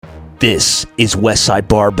This is Westside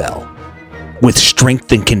Barbell with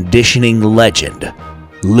strength and conditioning legend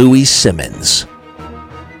Louie Simmons.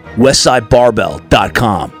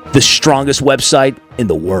 WestsideBarbell.com, the strongest website in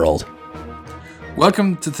the world.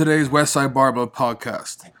 Welcome to today's Westside Barbell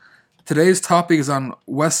podcast. Today's topic is on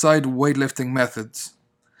Westside weightlifting methods.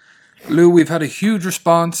 Lou, we've had a huge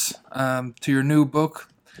response to your new book,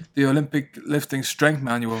 The Olympic Lifting Strength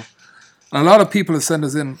Manual. And a lot of people have sent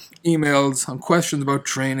us in emails and questions about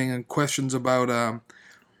training and questions about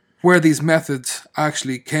where these methods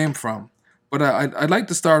actually came from. But I'd like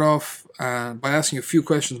to start off by asking you a few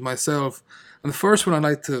questions myself. And the first one I'd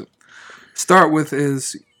like to start with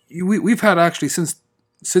is, we've had actually,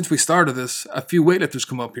 since we started this, a few weightlifters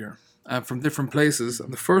come up here from different places.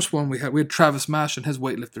 And the first one we had Travis Mash and his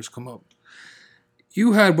weightlifters come up.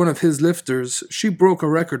 You had one of his lifters, she broke a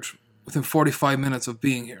record within 45 minutes of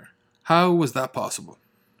being here. How was that possible?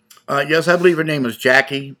 Yes, I believe her name was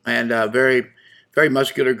Jackie, and a very, very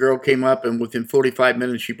muscular girl came up, and within 45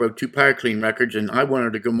 minutes she broke 2 power clean records, and I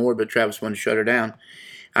wanted to go more, but Travis wanted to shut her down.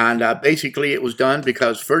 And basically it was done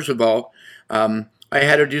because, first of all, I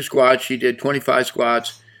had her do squats. She did 25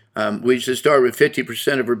 squats. We used to start with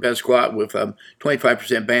 50% of her best squat with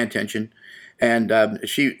 25% band tension, and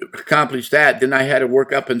she accomplished that. Then I had her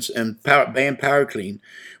work up in band power clean,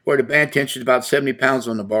 where the band tension is about 70 pounds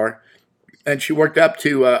on the bar. And she worked up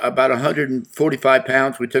to about 145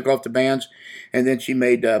 pounds. We took off the bands, and then she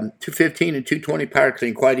made 215 and 220 power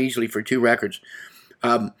clean quite easily for 2 records.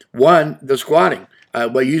 One, the squatting,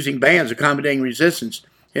 by using bands, accommodating resistance.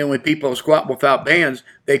 And when people squat without bands,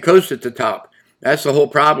 they coast at the top. That's the whole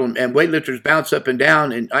problem. And weightlifters bounce up and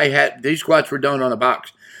down, and these squats were done on a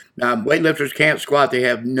box. Weightlifters can't squat. They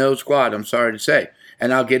have no squat, I'm sorry to say.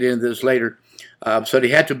 And I'll get into this later. So they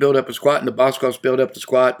had to build up a squat, and the box squats build up the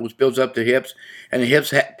squat, which builds up the hips. And the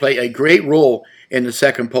hips play a great role in the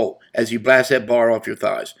second pull as you blast that bar off your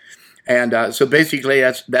thighs. And so basically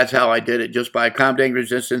that's how I did it, just by accommodating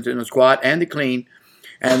resistance in the squat and the clean.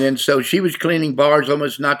 And then so she was cleaning bars,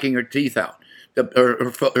 almost knocking her teeth out.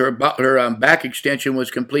 Her back extension was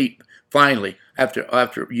complete finally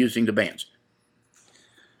after using the bands.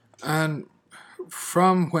 And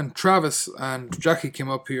from when Travis and Jackie came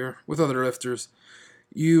up here with other lifters,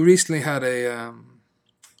 you recently had there's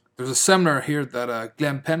a seminar here that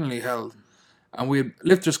Glenn Penley held, and we had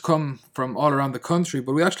lifters come from all around the country,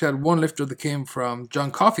 but we actually had one lifter that came from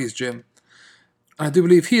John Coffey's gym, and I do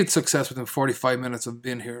believe he had success within 45 minutes of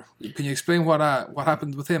being here. Can you explain what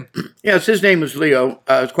happened with him? Yes, his name was Leo.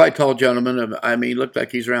 He's quite a tall gentleman. I mean, he looked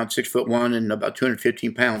like he's around 6'1" and about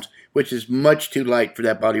 215 pounds, which is much too light for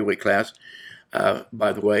that body weight class.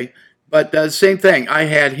 By the way. But same thing. I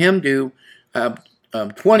had him do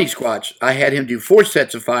 20 squats. I had him do 4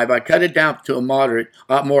 sets of 5. I cut it down to a moderate,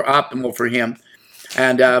 more optimal for him.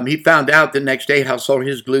 And he found out the next day how sore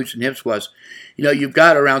his glutes and hips was. You know, you've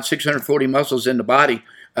got around 640 muscles in the body.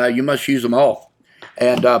 You must use them all.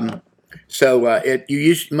 And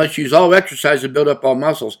you must use all exercise to build up all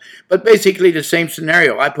muscles. But basically the same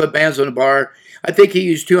scenario. I put bands on the bar. I think he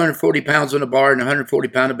used 240 pounds on the bar and 140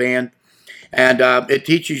 pound a band. And it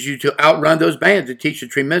teaches you to outrun those bands. It teaches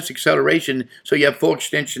tremendous acceleration, so you have full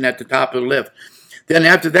extension at the top of the lift. Then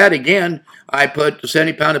after that, again, I put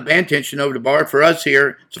 70 pound of band tension over the bar. For us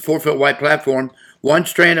here, it's a 4-foot wide platform, 1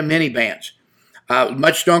 strand of mini bands.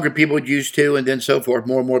 Much stronger people would use 2, and then so forth,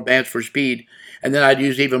 more and more bands for speed. And then I'd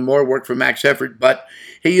use even more work for max effort. But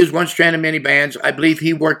he used 1 strand of mini bands. I believe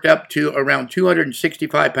he worked up to around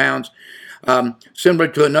 265 pounds. Similar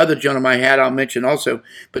to another gentleman I had, I'll mention also.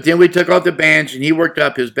 But then we took off the bands, and he worked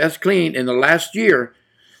up his best clean in the last year.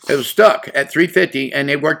 It was stuck at 350, and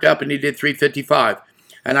they worked up, and he did 355.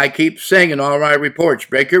 And I keep saying in all my reports,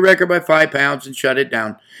 break your record by 5 pounds and shut it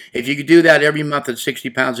down. If you could do that every month at 60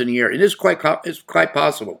 pounds in a year, it's quite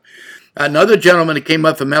possible. Another gentleman that came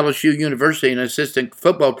up from LSU University, an assistant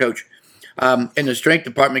football coach in the strength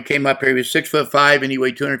department, came up here. He was 6'5", and he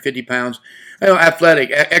weighed 250 pounds.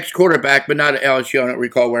 Athletic, ex-quarterback, but not at LSU, I don't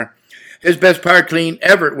recall where. His best power clean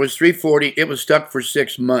ever was 340. It was stuck for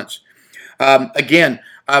 6 months. There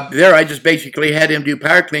I just basically had him do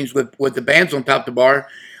power cleans with the bands on top of the bar.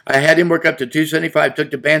 I had him work up to 275,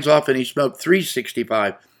 took the bands off, and he smoked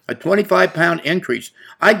 365, a 25-pound increase.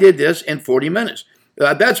 I did this in 40 minutes.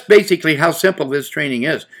 That's basically how simple this training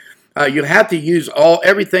is. You have to use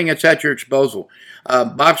everything that's at your disposal.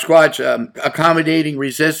 Box squats, accommodating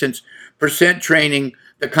resistance, percent training,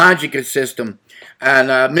 the conjugate system.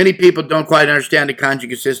 And many people don't quite understand the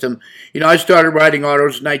conjugate system. You know, I started writing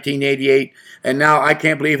autos in 1988, and now I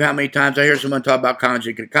can't believe how many times I hear someone talk about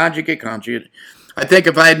conjugate. I think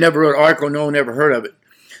if I had never wrote an article, no one ever heard of it.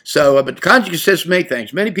 So, but the conjugate system many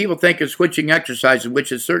things. Many people think of switching exercises,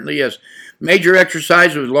 which it certainly is. Major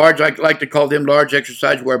exercises with large, I like to call them large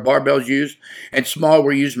exercises where barbells used, and small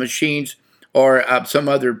where used machines or some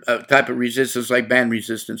other type of resistance like band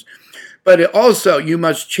resistance. But also, you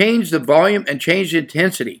must change the volume and change the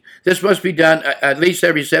intensity. This must be done at least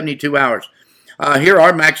every 72 hours. Here,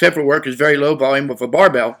 our max effort work is very low volume with a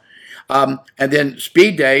barbell. And then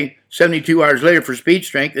speed day, 72 hours later for speed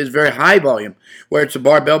strength, is very high volume, where it's a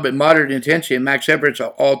barbell but moderate intensity, and max effort is an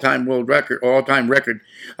all-time world record or all-time record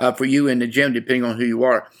for you in the gym, depending on who you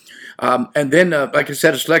are. And then, like I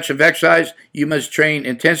said, a selection of exercise. You must train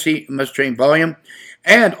intensity, you must train volume.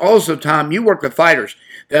 And also, Tom, you work with fighters.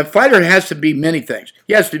 The fighter has to be many things.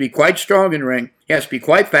 He has to be quite strong in the ring. He has to be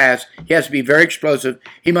quite fast. He has to be very explosive.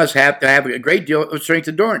 He must have to have a great deal of strength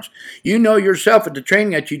endurance. You know yourself at the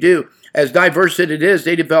training that you do, as diverse as it is,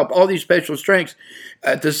 they develop all these special strengths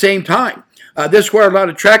at the same time. This is where a lot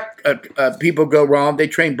of track people go wrong. They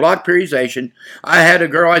train block periodization.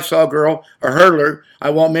 I saw a girl, a hurdler, I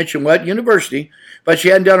won't mention what university, but she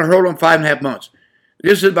hadn't done a hurdle in 5.5 months.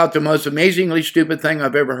 This is about the most amazingly stupid thing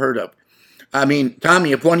I've ever heard of. I mean,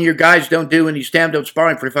 Tommy, if one of your guys don't do any stand-up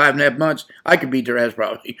sparring for 5.5 months, I could beat their ass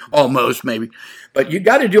probably, almost maybe. But you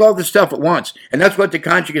got to do all this stuff at once, and that's what the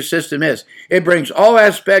conjugate system is. It brings all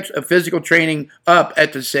aspects of physical training up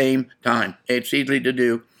at the same time. It's easy to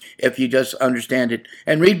do if you just understand it.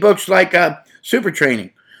 And read books like Super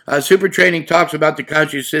Training. Super Training talks about the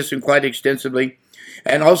conjugate system quite extensively.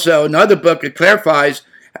 And also another book that clarifies,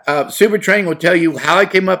 Super Training will tell you how I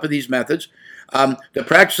came up with these methods. The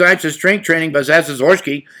Practice Science of Strength Training by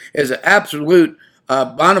Zasadzorski is an absolute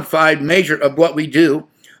bona fide measure of what we do.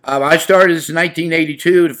 I started this in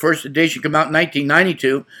 1982. The first edition came out in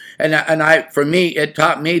 1992, and for me, it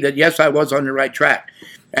taught me that yes, I was on the right track.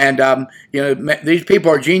 And these people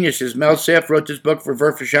are geniuses. Mel Siff wrote this book for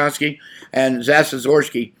Verkhoshansky and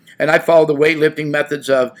Zasadzorski, and I follow the weightlifting methods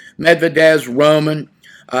of Medvedev, Roman,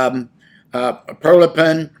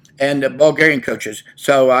 Perlipin, and the Bulgarian coaches.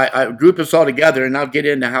 So I group us all together, and I'll get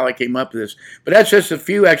into how I came up with this. But that's just a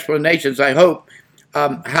few explanations, I hope,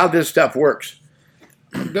 how this stuff works.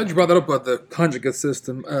 I'm glad you brought that up about the conjugate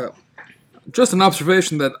system. Just an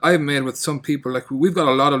observation that I've made with some people. Like, we've got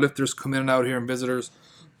a lot of lifters come in and out here and visitors.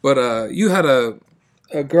 But you had a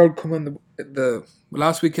girl come in the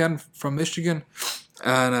last weekend from Michigan,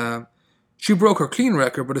 and she broke her clean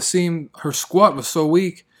record, but it seemed her squat was so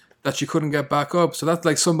weak that she couldn't get back up. So that's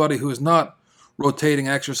like somebody who is not rotating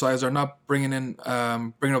exercise or not bringing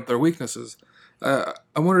up their weaknesses. I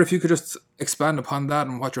wonder if you could just expand upon that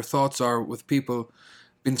and what your thoughts are with people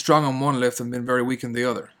being strong on one lift and being very weak in the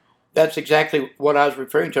other. That's exactly what I was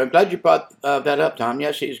referring to. I'm glad you brought that up, Tom.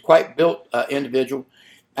 Yes, she's quite built individual,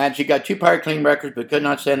 and she got 2 power clean records but could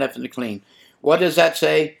not stand up in the clean. What does that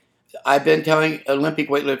say? I've been telling Olympic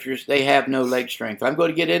weightlifters they have no leg strength. I'm going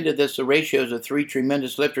to get into this, the ratios of 3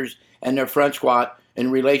 tremendous lifters and their front squat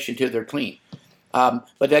in relation to their clean. But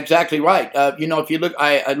that's exactly right. If you look,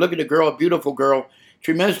 I look at a girl, a beautiful girl,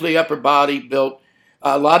 tremendously upper body built,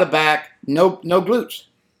 a lot of back, no glutes,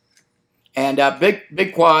 and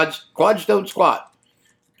big quads. Quads don't squat.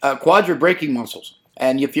 Quads are braking muscles,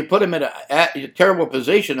 and if you put them in a terrible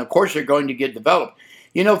position, of course they're going to get developed.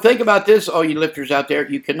 Think about this, all you lifters out there.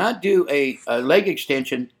 You cannot do a leg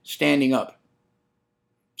extension standing up.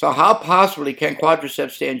 So how possibly can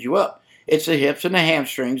quadriceps stand you up? It's the hips and the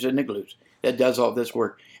hamstrings and the glutes that does all this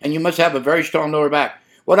work. And you must have a very strong lower back.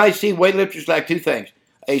 What I see, weightlifters lack 2 things,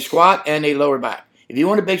 a squat and a lower back. If you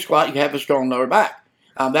want a big squat, you have a strong lower back.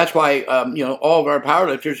 That's why, all of our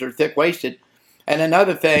powerlifters are thick-waisted. And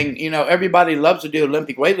another thing, everybody loves to do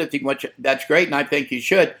Olympic weightlifting, which that's great, and I think you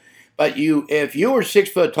should. But if you are 6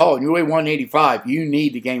 foot tall and you weigh 185, you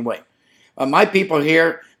need to gain weight. My people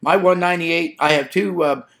here, my 198, I have 2,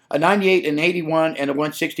 a 98, an 81, and a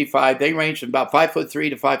 165. They range from about 5'3"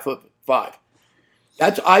 to 5'5".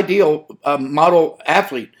 That's ideal model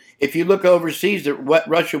athlete. If you look overseas, the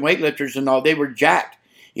Russian weightlifters and all, they were jacked.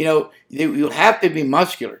 You have to be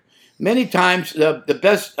muscular. Many times, the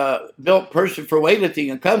best built person for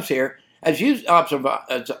weightlifting and comes here, as you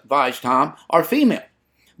advised, Tom, are female.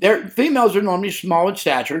 Females are normally small in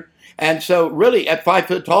stature, and so really at 5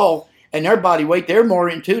 foot tall and their body weight, they're more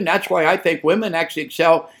in tune. That's why I think women actually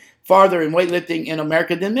excel farther in weightlifting in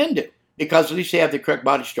America than men do, because at least they have the correct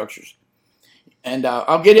body structures. And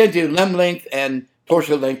I'll get into limb length and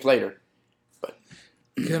torso length later. But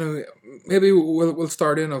maybe we'll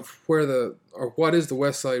start in of what is the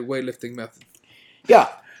Westside weightlifting method? Yeah.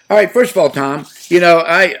 All right, first of all, Tom, in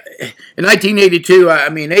 1982,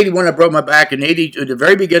 81, I broke my back. In the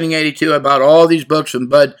very beginning of 82, I bought all these books from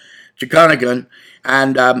Bud Chikanagan,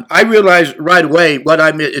 and I realized right away what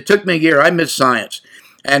I missed. It took me a year. I missed science.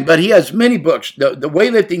 But he has many books, the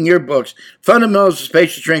weightlifting yearbooks, Fundamentals of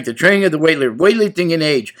Spatial Strength, the Training of the Weightlifter, Weightlifting in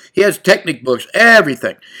Age. He has technique books,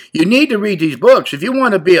 everything. You need to read these books. If you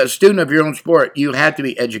want to be a student of your own sport, you have to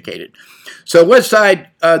be educated. So the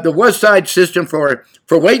Westside system for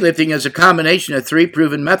weightlifting is a combination of 3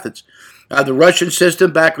 proven methods. The Russian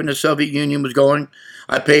system, back when the Soviet Union was going,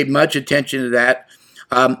 I paid much attention to that.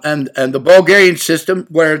 And the Bulgarian system,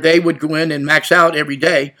 where they would go in and max out every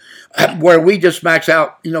day, where we just max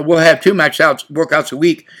out, we'll have 2 max outs, workouts a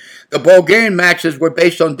week. The Bulgarian maxes were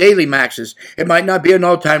based on daily maxes. It might not be an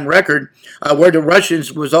all-time record, where the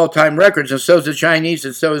Russians was all-time records, and so is the Chinese,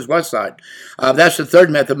 and so is Westside. That's the third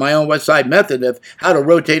method, my own Westside method of how to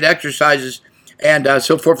rotate exercises and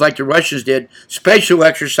so forth, like the Russians did. Spatial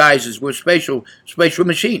exercises with spatial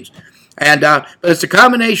machines. But it's a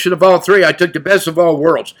combination of all 3. I took the best of all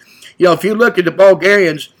worlds. If you look at the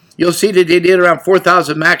Bulgarians, you'll see that they did around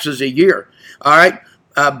 4,000 maxes a year. All right,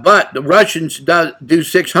 but the Russians do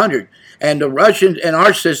 600, and the Russians and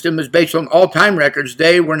our system is based on all-time records.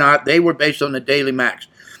 They were not. They were based on the daily max.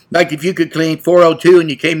 Like if you could clean 402 and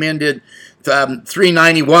you came in did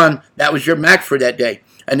 391, that was your max for that day.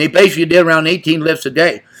 And they basically did around 18 lifts a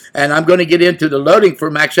day. And I'm going to get into the loading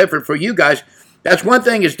for max effort for you guys. That's one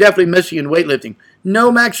thing that's definitely missing in weightlifting.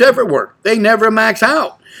 No max effort work. They never max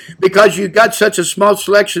out because you got such a small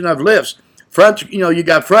selection of lifts. You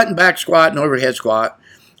got front and back squat and overhead squat,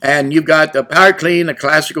 and you've got the power clean, a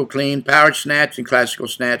classical clean, power snatch, and classical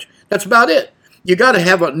snatch. That's about it. You got to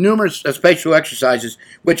have numerous spatial exercises,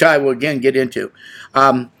 which I will again get into.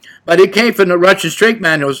 But it came from the Russian strength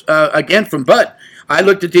manuals, again from Bud. I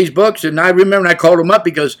looked at these books, and I remember I called him up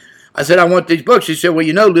because I said, I want these books. He said, well,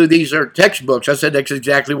 Lou, these are textbooks. I said, that's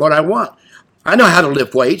exactly what I want. I know how to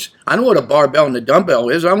lift weights. I know what a barbell and a dumbbell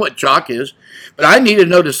is. I know what chalk is. But I need to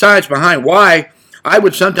know the science behind why I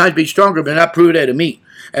would sometimes be stronger but not prove it at a meet.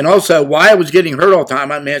 And also why I was getting hurt all the time.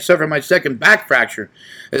 I suffered my second back fracture.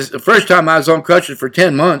 It's the first time I was on crutches for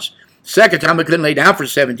 10 months. Second time I couldn't lay down for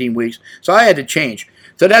 17 weeks. So I had to change.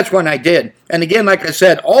 So that's when I did. And again, like I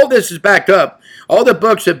said, all this is backed up. All the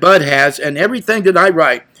books that Bud has and everything that I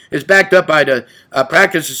write is backed up by the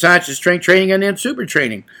Practice of Science of Strength Training and then Super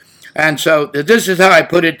Training. And so this is how I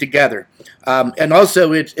put it together. And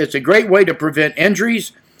also, it's a great way to prevent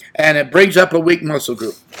injuries, and it brings up a weak muscle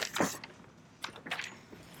group.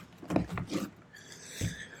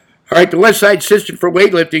 All right, the Westside system for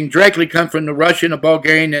weightlifting directly comes from the Russian, the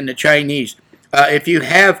Bulgarian, and the Chinese. If you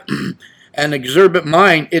have an exuberant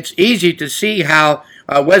mind, it's easy to see how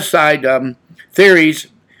Westside theories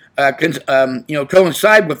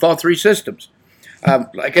coincide with all 3 systems.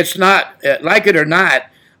 Like it or not,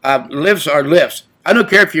 lifts are lifts. I don't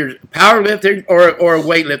care if you're powerlifting or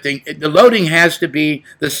weightlifting. The loading has to be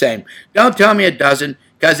the same. Don't tell me it doesn't,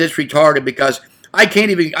 because it's retarded. Because I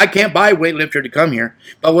can't buy a weightlifter to come here.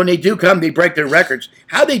 But when they do come, they break their records.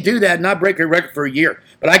 How they do that and not break their record for a year?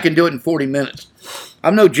 But I can do it in 40 minutes.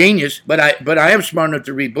 I'm no genius, but I am smart enough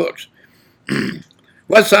to read books.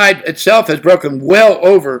 Westside itself has broken well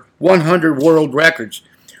over 100 world records.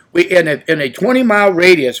 In a 20-mile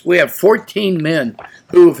radius, we have 14 men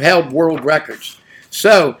who have held world records.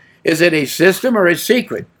 So, is it a system or a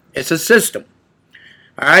secret? It's a system.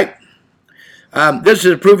 All right? This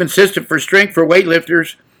is a proven system for strength for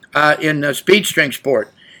weightlifters in speed strength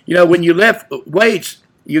sport. When you lift weights,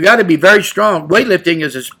 you got to be very strong. Weightlifting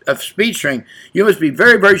is a speed strength. You must be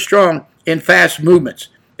very, very strong in fast movements.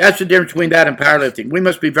 That's the difference between that and powerlifting. We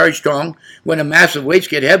must be very strong when the massive weights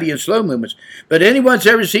get heavy in slow movements. But anyone's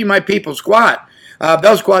ever seen my people squat?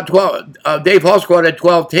 They'll squat 12. Dave Hall squatted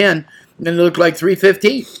 1210, and it looked like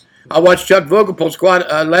 315. I watched Chuck Vogelpohl squat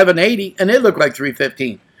 1180, and it looked like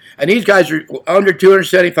 315. And these guys are under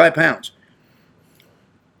 275 pounds.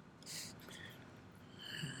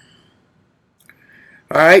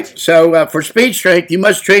 All right, so for speed strength, you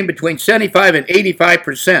must train between 75 and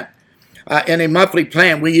 85%. In a monthly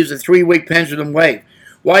plan, we use a 3-week pendulum wave.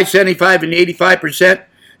 Why 75 and 85%?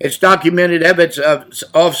 It's documented evidence of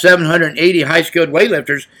all 780 high-skilled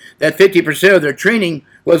weightlifters that 50% of their training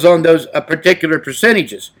was on those particular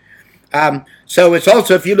percentages. So it's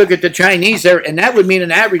also, if you look at the Chinese there, and that would mean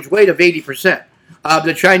an average weight of 80%.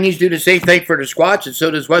 The Chinese do the same thing for the squats, and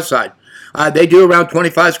so does Westside. They do around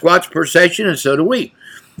 25 squats per session, and so do we.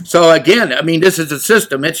 So again, this is a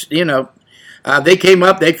system. It's, they came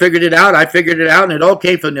up, they figured it out, I figured it out, and it all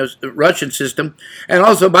came from the Russian system. And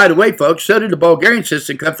also, by the way, folks, so did the Bulgarian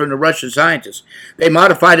system come from the Russian scientists. They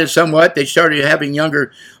modified it somewhat. They started having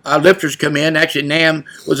younger lifters come in. Actually, Nam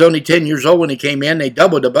was only 10 years old when he came in. They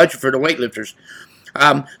doubled the budget for the weightlifters.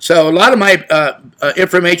 So a lot of my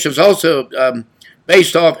information is also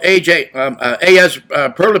based off A.S.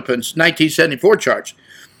 Perlipin's 1974 charts.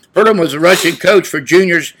 Perlin was a Russian coach for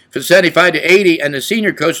juniors from 75 to 80 and the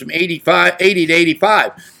senior coach from 80 to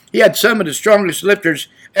 85. He had some of the strongest lifters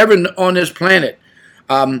ever on this planet.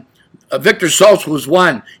 Victor Saltz was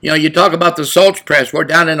one. You talk about the Saltz press. We're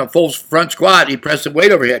down in a full front squat. He pressed the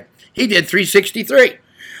weight overhead. He did 363.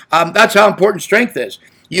 That's how important strength is.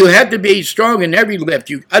 You have to be strong in every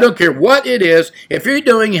lift. I don't care what it is. If you're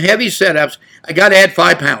doing heavy setups, I got to add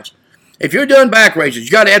 5 pounds. If you're doing back raises,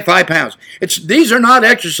 you got to add 5 pounds. These are not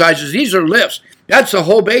exercises. These are lifts. That's the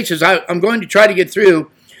whole basis. I'm going to try to get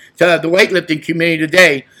through to the weightlifting community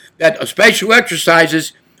today that special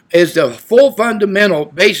exercises is the full fundamental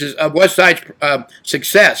basis of Westside's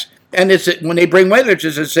success. And when they bring weightlifters,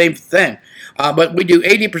 it's the same thing. But we do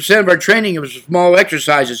 80% of our training with small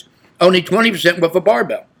exercises, only 20% with a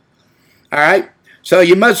barbell. All right? So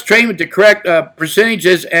you must train with the correct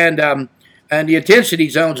percentages and the intensity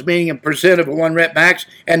zones, meaning a percent of a 1 rep max,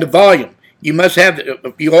 and the volume. You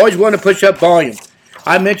always want to push up volume.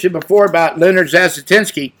 I mentioned before about Leonard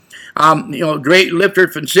Zasatinsky, great lifter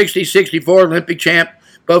from 60, 64, Olympic champ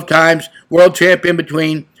both times, world champ in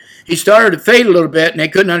between. He started to fade a little bit, and they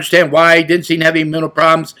couldn't understand why. He didn't seem to have any mental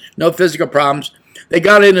problems, no physical problems. They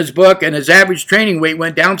got in his book, and his average training weight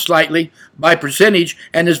went down slightly by percentage,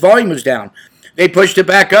 and his volume was down. They pushed it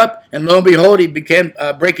back up, and lo and behold, he began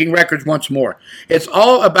breaking records once more. It's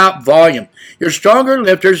all about volume. Your stronger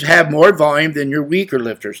lifters have more volume than your weaker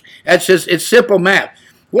lifters. It's simple math.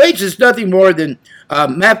 Weights is nothing more than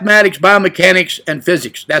mathematics, biomechanics, and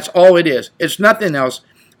physics. That's all it is. It's nothing else.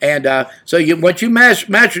 And once you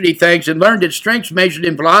master these things and learn that strength's measured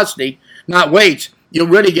in velocity, not weights, you'll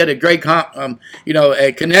really get a great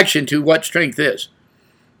a connection to what strength is.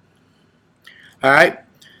 All right.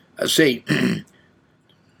 Let's see.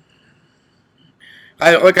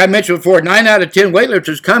 Like I mentioned before, 9 out of 10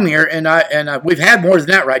 weightlifters come here, and we've had more than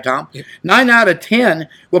that, right, Tom? Yep. 9 out of 10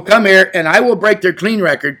 will come here, and I will break their clean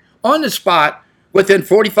record on the spot within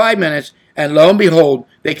 45 minutes, and lo and behold,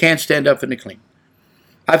 they can't stand up in the clean.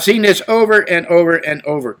 I've seen this over and over and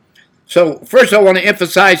over. So first, I want to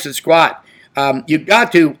emphasize the squat. You've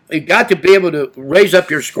got to be able to raise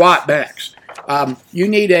up your squat max. You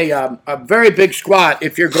need a very big squat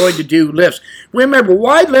if you're going to do lifts. Remember,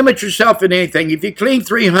 why limit yourself in anything? If you clean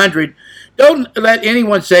 300, don't let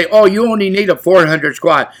anyone say, oh, you only need a 400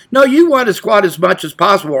 squat. No, you want to squat as much as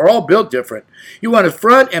possible. We're all built different. You want to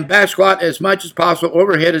front and back squat as much as possible,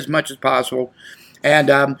 overhead as much as possible.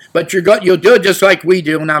 And but you'll do it just like we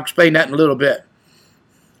do, and I'll explain that in a little bit.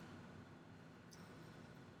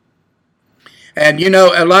 And,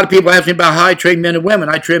 a lot of people ask me about how I train men and women.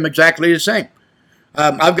 I train them exactly the same.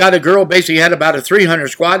 I've got a girl basically had about a 300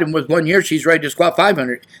 squat, and with 1 year, she's ready to squat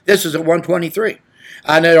 500. This is a 123.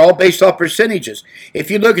 And they're all based off percentages.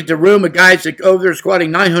 If you look at the room of guys that go over there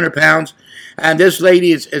squatting 900 pounds, and this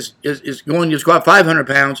lady is going to squat 500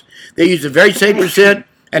 pounds, they use the very same percent,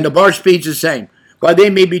 and the bar speed's the same. While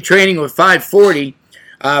they may be training with 540,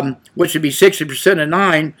 which would be 60% of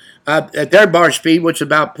 9, at their bar speed, which is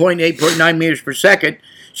about 0.8, 0.9 meters per second,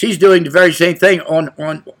 she's doing the very same thing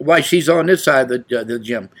on why she's on this side of the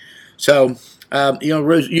gym. So,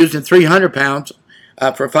 using 300 pounds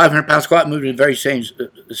for a 500-pound squat, moving at the very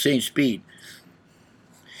same speed.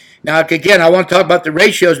 Now, again, I want to talk about the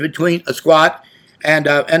ratios between a squat and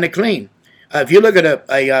a clean. If you look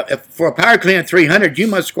at for a power clean at 300, you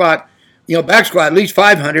must squat, back squat at least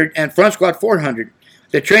 500 and front squat 400.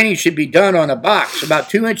 The training should be done on a box about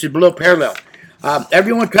 2 inches below parallel.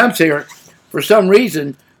 Everyone comes here for some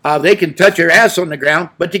reason. They can touch their ass on the ground,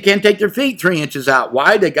 but they can't take their feet 3 inches out.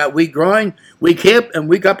 Why? They got weak groin, weak hip, and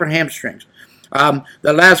weak upper hamstrings.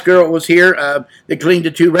 The last girl was here. They cleaned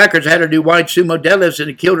the 2 records, had her do wide sumo deadlifts, and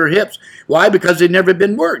it killed her hips. Why? Because they've never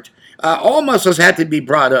been worked. All muscles had to be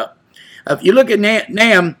brought up. If you look at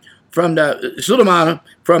Nam from the Suleiman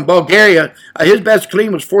from Bulgaria, his best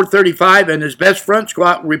clean was 435, and his best front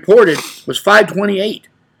squat reported was 528.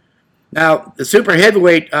 Now, the super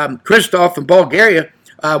heavyweight Christoph from Bulgaria,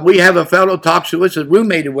 we have a fellow talks to us,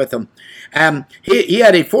 roommated with him. He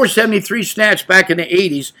had a 473 snatch back in the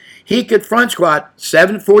 80s. He could front squat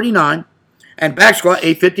 749 and back squat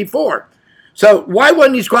 854. So why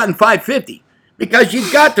wasn't he squatting 550? Because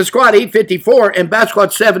you've got to squat 854 and back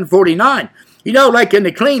squat 749. Like in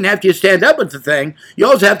the clean, after you stand up with the thing, you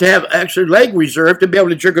always have to have extra leg reserve to be able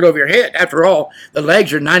to jerk it over your head. After all, the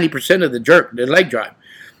legs are 90% of the leg drive.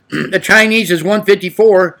 The Chinese is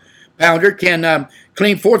 154-pounder, can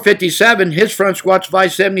clean 457. His front squat's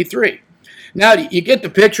 573. Now, you get the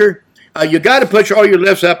picture. You got to push all your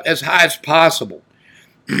lifts up as high as possible.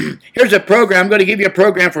 Here's a program. I'm going to give you a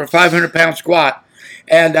program for a 500-pound squat.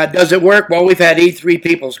 And does it work? Well, we've had 83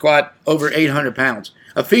 people squat over 800 pounds.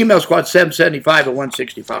 A female squat 775 at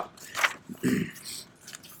 165.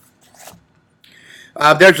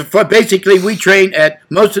 Basically, we train at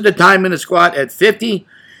most of the time in a squat at 50,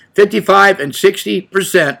 55, and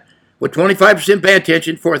 60% with 25% pay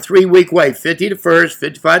attention for a 3-week wave. 50 to first,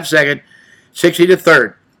 55 to second, 60 to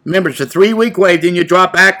third. Remember, it's a 3-week wave. Then you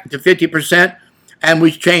drop back to 50%, and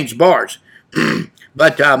we change bars.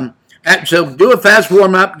 But so do a fast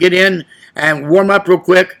warm up, get in and warm up real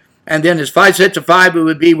quick, and then it's 5 sets of 5. It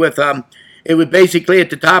would be with it would basically at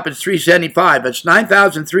the top it's 375. It's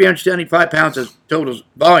 9,375 pounds of total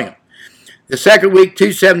volume. The second week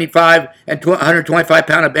 275 and 125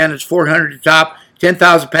 pound of bend. It's 400 at the top,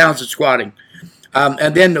 10,000 pounds of squatting,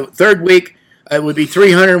 and then the third week it would be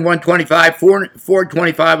 300 and 125.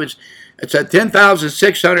 425 is it's at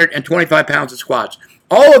 10,625 pounds of squats.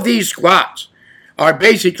 All of these squats are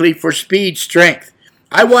basically for speed strength.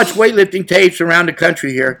 I watch weightlifting tapes around the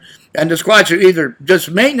country here, and the squats are either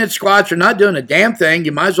just maintenance squats or not doing a damn thing.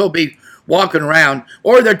 You might as well be walking around,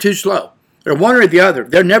 or they're too slow. They're one or the other.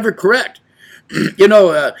 They're never correct.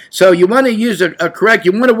 So you want to use a correct.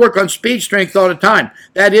 You want to work on speed strength all the time.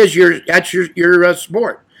 That's your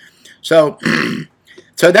sport. So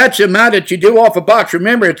so that's the amount that you do off a box.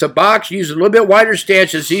 Remember, it's a box. Use a little bit wider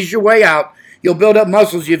stance. Just ease your way out. You'll build up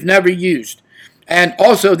muscles you've never used. And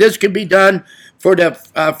also, this can be done for the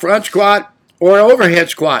front squat or overhead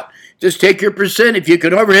squat. Just take your percent. If you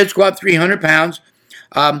can overhead squat 300 pounds,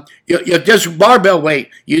 you just barbell weight.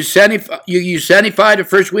 You use 75 the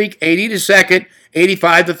first week, 80 the second,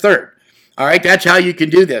 85 the third. All right, that's how you can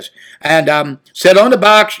do this. And sit on the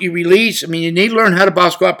box, you release. I mean, you need to learn how to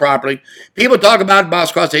box squat properly. People talk about box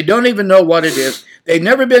squats. They don't even know what it is. They've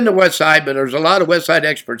never been to West Side, but there's a lot of West Side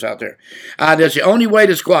experts out there. That's the only way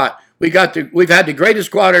to squat. We've had the greatest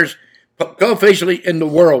squatters co-officially in the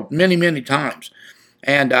world many, many times.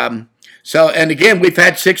 And and again, we've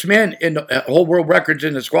had 6 men in the whole world records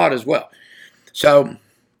in the squat as well. So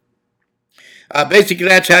basically,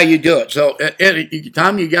 that's how you do it. So,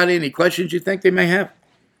 Tom, you got any questions you think they may have?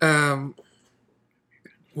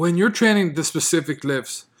 When you're training the specific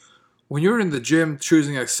lifts, when you're in the gym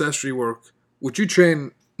choosing accessory work, would you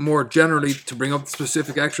train more generally to bring up the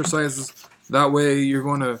specific exercises? That way you're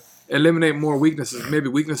going to eliminate more weaknesses, maybe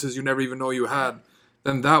weaknesses you never even know you had.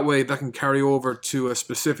 Then that way that can carry over to a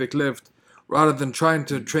specific lift rather than trying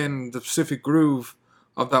to train the specific groove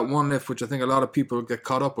of that one lift, which I think a lot of people get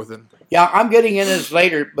caught up with. Yeah, I'm getting into this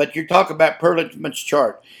later, but you're talking about Perlman's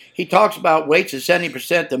chart. He talks about weights at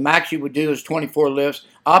 70%. The max you would do is 24 lifts.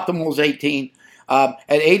 Optimal is 18. At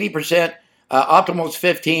 80%, optimal is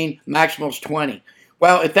 15. Maximal is 20.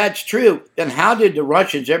 Well, if that's true, then how did the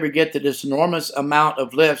Russians ever get to this enormous amount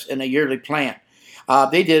of lifts in a yearly plan?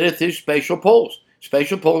 They did it through spatial pulls.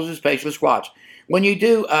 Spatial pulls and spatial squats. When you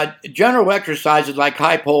do general exercises like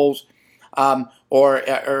high pulls or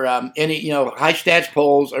any high stance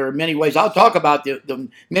pulls or many ways, I'll talk about the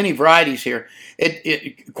many varieties here.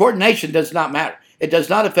 Coordination does not matter. It does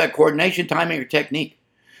not affect coordination, timing, or technique.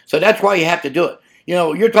 So that's why you have to do it.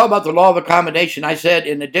 You're talking about the law of accommodation. I said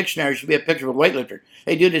in the dictionary should be a picture of a weightlifter.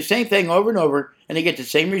 They do the same thing over and over, and they get the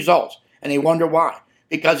same results, and they wonder why.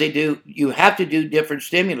 Because you have to do different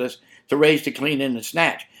stimulus to raise the clean and the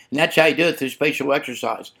snatch. And that's how you do it through spatial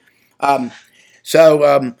exercise.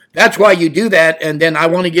 So that's why you do that. And then I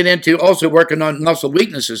want to get into also working on muscle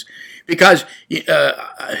weaknesses because you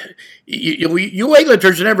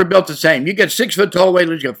weightlifters are never built the same. You get 6 foot tall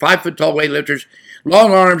weightlifters, you get 5 foot tall weightlifters,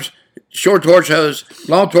 long arms, short torsos,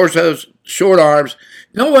 long torsos, short arms.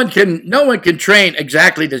 No one can train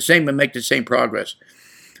exactly the same and make the same progress.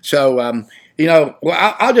 So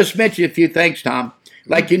I'll just mention a few things, Tom.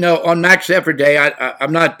 Like on max effort day,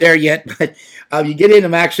 I'm not there yet, but you get into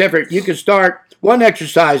max effort, you can start one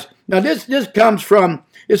exercise. Now this comes from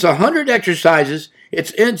it's 100 exercises. It's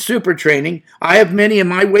in super training. I have many in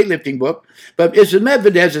my weightlifting book, but it's a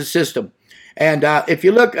Medvedev's system. And if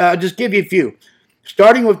you look, I'll just give you a few.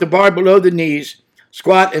 Starting with the bar below the knees,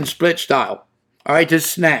 squat and split style. All right,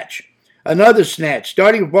 just snatch. Another snatch.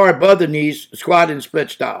 Starting with bar above the knees, squat and split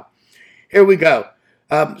style. Here we go.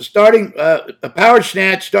 Starting a power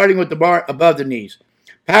snatch, starting with the bar above the knees.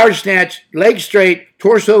 Power snatch, legs straight,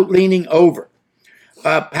 torso leaning over.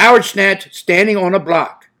 Power snatch, standing on a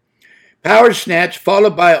block. Power snatch,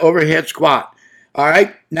 followed by an overhead squat. All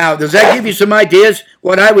right. Now, does that give you some ideas?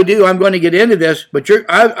 What I would do, I'm going to get into this, but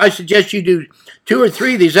I suggest you do 2 or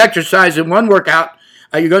 3 of these exercises in one workout.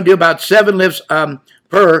 You're going to do about 7 lifts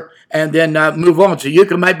per, and then move on. So you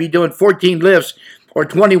might be doing 14 lifts or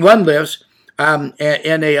 21 lifts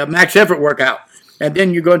in a max effort workout. And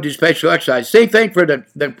then you're going to do special exercise. Same thing for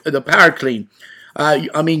the power clean.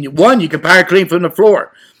 One, you can power clean from the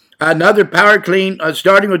floor. Another power clean,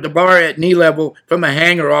 starting with the bar at knee level from a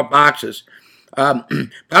hanger off boxes.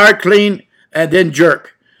 Power clean and then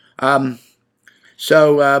jerk. You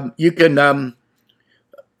can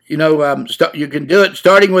you can do it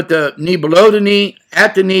starting with the knee below the knee,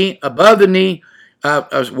 at the knee, above the knee,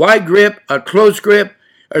 a wide grip, a close grip.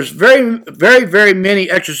 There's very, very, very many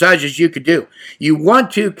exercises you could do. You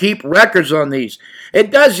want to keep records on these.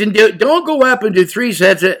 Don't go up and do 3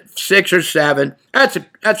 sets at 6 or 7. That's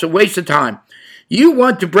a waste of time. You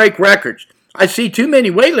want to break records. I see too many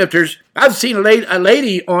weightlifters. I've seen a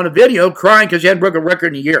lady on a video crying because she hadn't broke a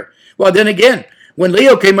record in a year. Well, then again, when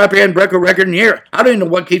Leo came up here and broke a record in a year, I don't even know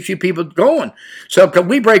what keeps you people going. So can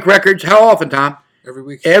we break records? How often, Tom? Every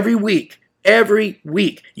week. Every week. Every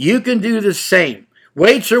week. You can do the same.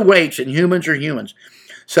 Weights are weights and humans are humans.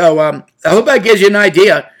 So I hope that gives you an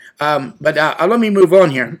idea. But let me move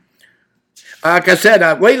on here. Like I said,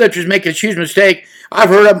 weightlifters make a huge mistake. I've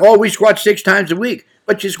heard them, we squat 6 times a week.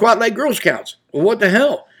 But you squat like Girl Scouts. Well, what the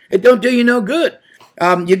hell? It don't do you no good.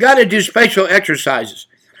 You got to do special exercises.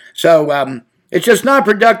 So it's just not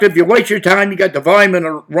productive. You waste your time. You got the volume in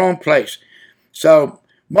the wrong place. So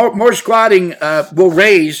more squatting will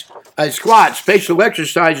raise squats, special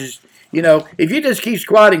exercises. If you just keep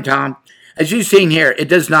squatting, Tom, as you've seen here, it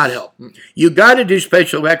does not help. You got to do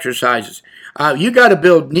special exercises. You got to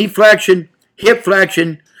build knee flexion, hip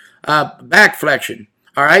flexion, back flexion.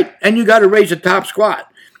 All right, and you got to raise the top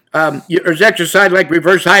squat. There's exercise like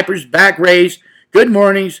reverse hypers, back raise, good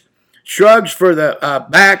mornings, shrugs for the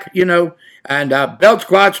back, and belt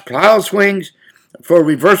squats, plyo swings for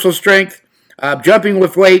reversal strength, jumping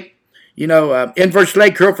with weight, inverse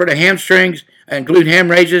leg curl for the hamstrings and glute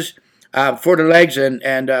ham raises. For the legs, and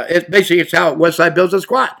it's how Westside builds a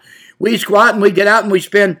squat. We squat and we get out and we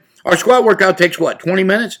spin. Our squat workout takes 20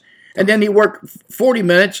 minutes? And then you work 40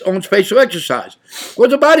 minutes on special exercise. What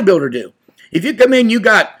does a bodybuilder do? If you come in, you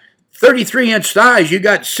got 33-inch thighs, you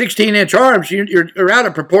got 16-inch arms, you're out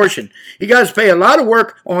of proportion. You guys pay a lot of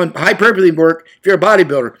work on hypertrophy work if you're a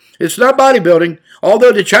bodybuilder. It's not bodybuilding,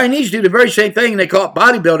 although the Chinese do the very same thing and they call it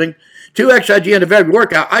bodybuilding. 2 exercises at the end of every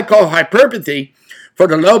workout. I call hypertrophy for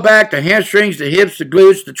the low back, the hamstrings, the hips, the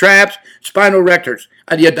glutes, the traps, spinal rectors,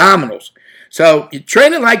 and the abdominals. So you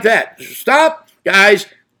train it like that. Stop, guys.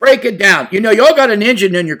 Break it down. You all got an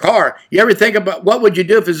engine in your car. You ever think about what would you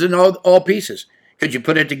do if it's in all pieces? Could you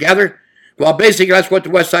put it together? Well, basically, that's what the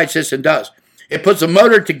Westside system does. It puts a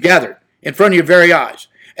motor together in front of your very eyes.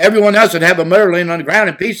 Everyone else would have a motor laying on the ground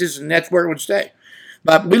in pieces, and that's where it would stay.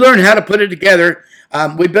 But we learned how to put it together.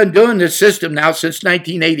 We've been doing this system now since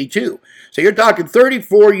 1982. So you're talking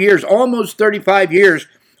 34 years, almost 35 years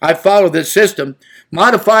I've followed this system,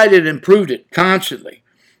 modified it, improved it constantly.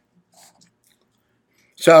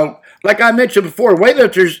 So, like I mentioned before,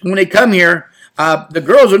 weightlifters, when they come here, the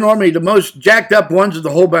girls are normally the most jacked up ones of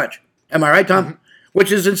the whole bunch. Am I right, Tom? Mm-hmm.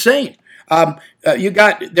 Which is insane. They've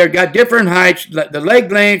got different heights. The leg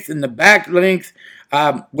length and the back length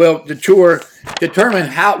will determine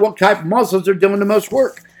what type of muscles are doing the most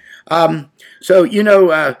work.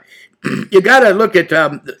 You got to look at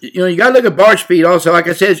bar speed also. Like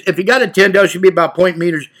I said, if you got a 10, it should be about 0.8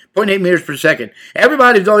 meters per second.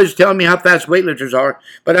 Everybody's always telling me how fast weightlifters are,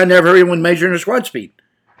 but I never heard anyone measuring their squat speed.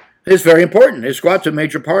 It's very important. The squat's a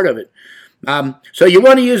major part of it. So you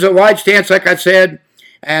want to use a wide stance, like I said,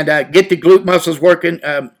 and get the glute muscles working.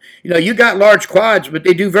 You got large quads, but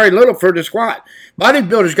they do very little for the squat.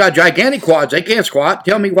 Bodybuilders got gigantic quads. They can't squat.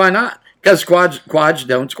 Tell me why not? Because quads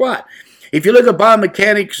don't squat. If you look at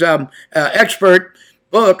biomechanics expert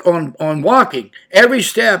book on walking, every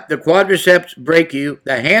step the quadriceps break you,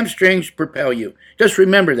 the hamstrings propel you. Just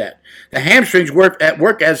remember that. The hamstrings work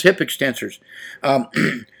as hip extensors.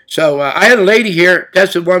 So I had a lady here,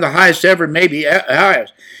 tested one of the highest ever, maybe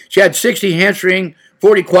highest. She had 60 hamstring,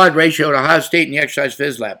 40 quad ratio at Ohio State in the exercise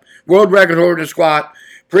phys lab. World record holder in the squat.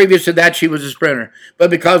 Previous to that, she was a sprinter. But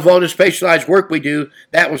because of all the specialized work we do,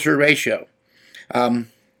 that was her ratio. But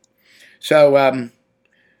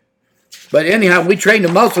anyhow, we train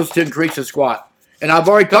the muscles to increase the squat, and I've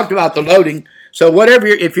already talked about the loading. So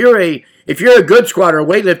if you're a good squatter, a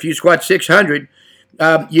weightlifter, you squat 600.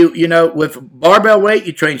 With barbell weight,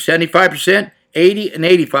 you train 75%, 80, and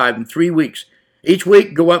 85 in 3 weeks. Each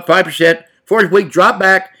week, go up 5%. Fourth week, drop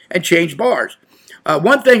back and change bars.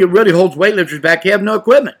 One thing that really holds weightlifters back, you have no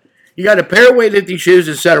equipment. You got a pair of weightlifting shoes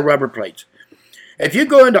and a set of rubber plates. If you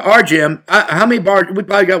go into our gym, how many bars? We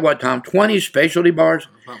probably got what, Tom? 20 specialty bars?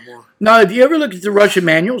 Not more. Now, if you ever look at the Russian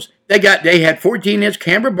manuals, they had 14-inch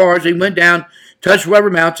camber bars. They went down, touched rubber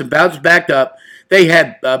mounts, and bounced back up. They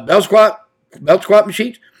had belt squat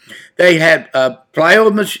machines. They had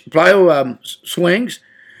plyo swings.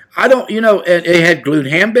 And they had glued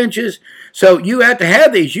ham benches. So you have to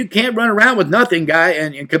have these. You can't run around with nothing, guy,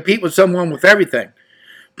 and compete with someone with everything.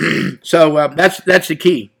 So that's the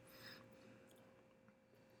key.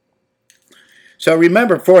 So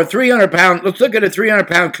remember, for a 300-pound, let's look at a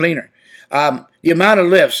 300-pound cleaner. The amount of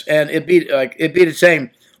lifts, and it'd be the same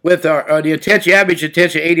with the attention, average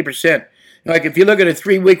attention, 80%. Like if you look at a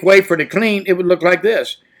 3-week weight for the clean, it would look like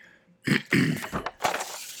this.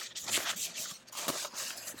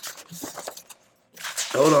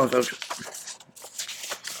 Hold on, folks.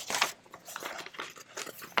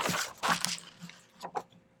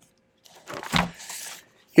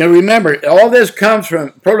 Remember, all this comes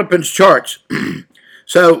from Prilepin's charts.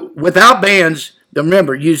 So without bands,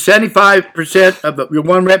 remember, use 75% of your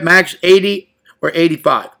 1 rep max, 80 or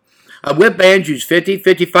 85. With bands, use 50,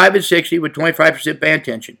 55, and 60 with 25% band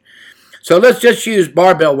tension. So let's just use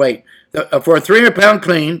barbell weight. For a 300-pound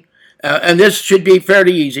clean, and this should be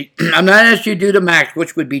fairly easy. I'm not asking you to do the max,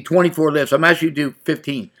 which would be 24 lifts. I'm asking you to do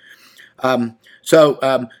 15.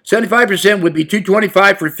 75% would be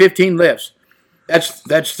 225 for 15 lifts. That's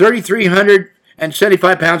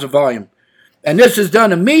 3,375 pounds of volume. And this is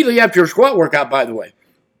done immediately after your squat workout, by the way.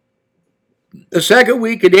 The second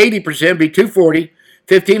week at 80% would be 240.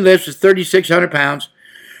 15 lifts is 3,600 pounds.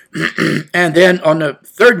 And then on the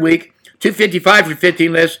third week, 255 for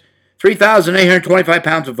 15 lifts, 3,825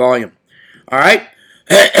 pounds of volume. All right?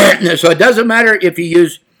 So it doesn't matter if you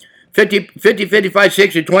use 50, 55,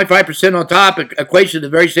 60, 25% on top. It equates to the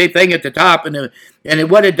very same thing at the top. And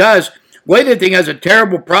what it does, weightlifting has a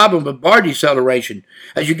terrible problem with bar deceleration.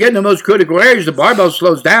 As you get in the most critical areas, the barbell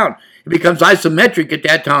slows down. It becomes isometric at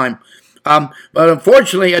that time. But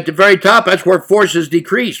unfortunately, at the very top, that's where force is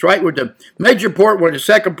decreased, right? Where the major port, where the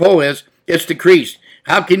second pole is, it's decreased.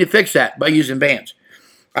 How can you fix that? By using bands.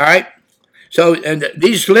 All right? So, and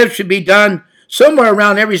these lifts should be done somewhere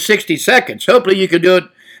around every 60 seconds. Hopefully you can do it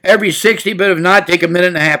every 60, but if not, take a minute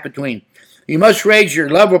and a half between. You must raise your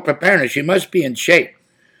level of preparedness. You must be in shape.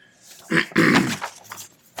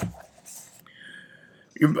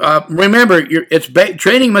 Remember,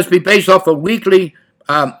 training must be based off a weekly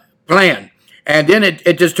plan. And then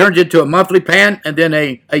it just turns into a monthly plan and then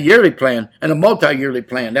a yearly plan and a multi-yearly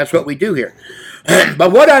plan. That's what we do here.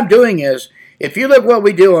 But what I'm doing is, if you look what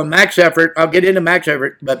we do on max effort, I'll get into max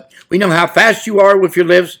effort, but we know how fast you are with your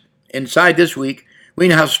lifts inside this week. We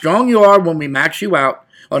know how strong you are when we max you out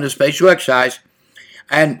on a spatial exercise.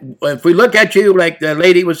 And if we look at you, like the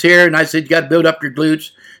lady was here, and I said, you got to build up your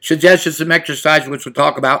glutes, suggested some exercise, which we'll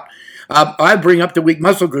talk about. I bring up the weak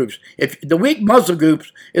muscle groups. If the weak muscle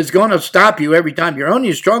groups is going to stop you every time, you're only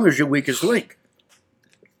as strong as your weakest link.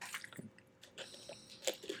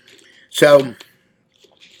 So,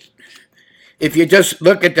 if you just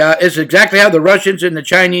look at it's exactly how the Russians and the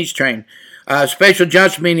Chinese train. Spatial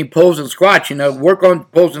jumps, meaning pulls and squats. Work on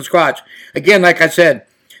pulls and squats. Again, like I said,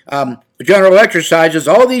 general exercises.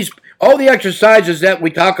 All the exercises that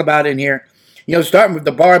we talk about in here. Starting with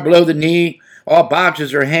the bar below the knee, all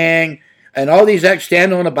boxes or hang, and all these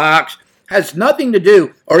stand on a box, has nothing to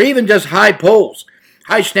do, or even just high pulls,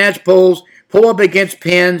 high snatch pulls, pull up against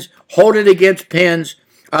pins, hold it against pins.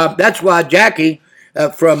 That's why Jackie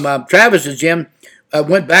from Travis's gym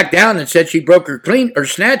went back down and said she broke her clean or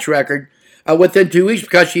snatch record within 2 weeks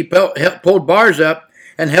because she pulled bars up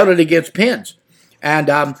and held it against pins.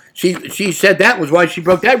 And she said that was why she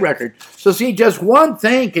broke that record. So see, just one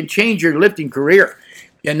thing can change your lifting career.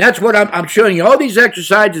 And that's what I'm showing you. All these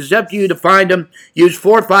exercises, it's up to you to find them. Use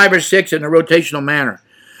 4, 5, or 6 in a rotational manner.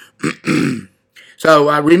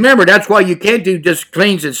 So remember, that's why you can't do just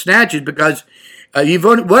cleans and snatches, because you've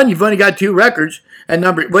only got 2 records, and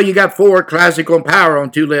you got 4, classical and power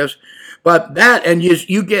on 2 lifts. But that, and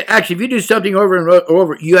you get, actually, if you do something over and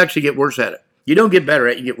over, you actually get worse at it. You don't get better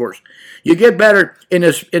at it, you get worse. You get better in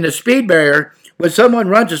a speed barrier. When someone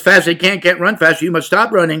runs as fast as they can't run faster, you must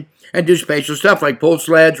stop running and do spatial stuff like pull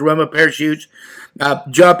sleds, run with parachutes,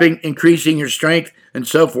 jumping, increasing your strength, and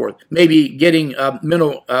so forth. Maybe getting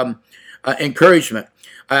mental encouragement.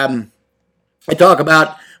 I talk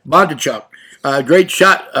about Bondarchuk, a great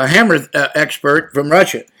hammer expert from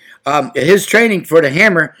Russia. His training for the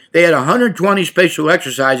hammer, they had 120 spatial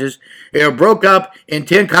exercises. They were broke up in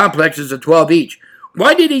 10 complexes of 12 each.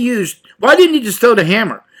 Why didn't he just throw the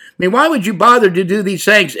hammer? mean, why would you bother to do these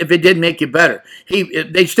things if it didn't make you better?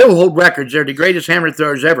 They still hold records. They're the greatest hammer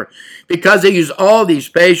throwers ever because they use all these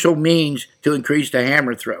spatial means to increase the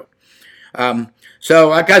hammer throw. So,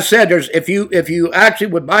 like I said, if you actually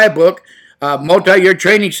would buy a book, Multi-Year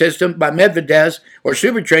Training System by Medvedev or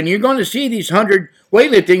Super Training, you're going to see these 100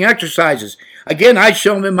 weightlifting exercises. Again, I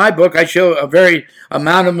show them in my book. I show a very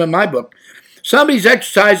amount of them in my book. Some of these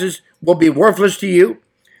exercises will be worthless to you,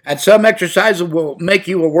 and some exercises will make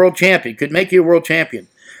you a world champion, could make you a world champion.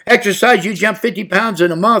 Exercise you jump 50 pounds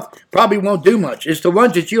in a month probably won't do much. It's the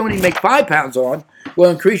ones that you only make 5 pounds on will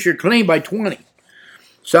increase your clean by 20.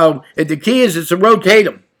 So the key is to rotate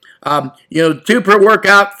them. 2 per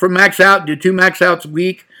workout for max out. Do 2 max outs a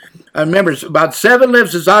week. Remember, about 7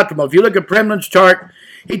 lifts is optimal. If you look at Premlin's chart,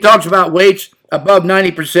 he talks about weights above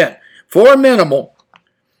 90%. 4 minimal,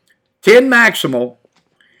 10 maximal,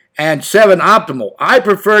 and 7 optimal. I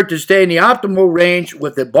prefer to stay in the optimal range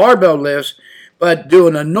with the barbell lifts, but do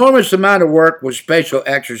an enormous amount of work with spatial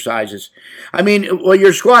exercises. I mean, well,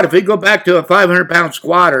 your squat, if we go back to a 500-pound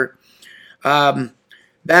squatter,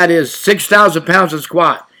 that is 6,000 pounds of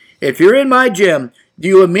squat. If you're in my gym,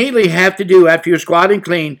 you immediately have to do, after you're squatting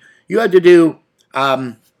clean, you have to do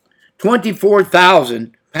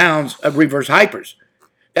 24,000 pounds of reverse hypers.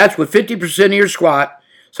 That's with 50% of your squat.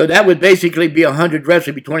 So that would basically be 100 reps,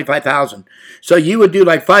 would be 25,000. So you would do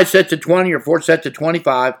like 5 sets of 20 or 4 sets of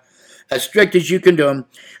 25, as strict as you can do them.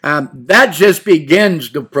 That just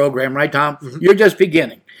begins the program, right, Tom? Mm-hmm. You're just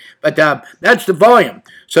beginning. But that's the volume.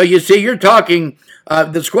 So you see, you're talking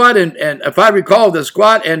the squat, and if I recall, the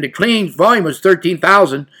squat and the clean volume was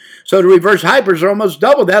 13,000. So the reverse hypers are almost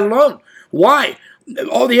double that alone. Why?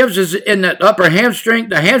 All the emphasis in the upper hamstring,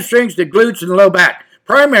 the hamstrings, the glutes, and the low back.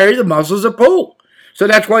 Primarily the muscles of pull. So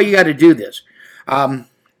that's why you got to do this.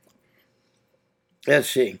 Let's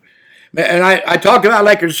see. And I talked about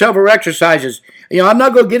like several exercises. I'm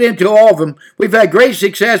not going to get into all of them. We've had great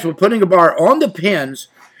success with putting a bar on the pins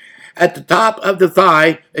at the top of the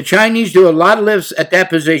thigh. The Chinese do a lot of lifts at that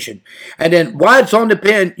position. And then while it's on the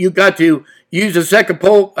pin, you've got to use the second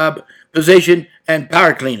pull position and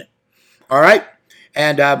power clean it. All right?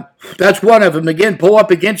 And that's one of them. Again, pull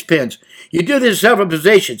up against pins. You do this in several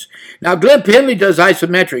positions. Now, Glenn Pendley does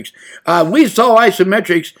isometrics. We saw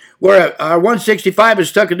isometrics where our 165 is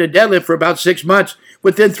stuck in the deadlift for about 6 months.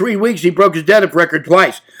 Within 3 weeks, he broke his deadlift record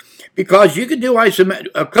twice. Because you can do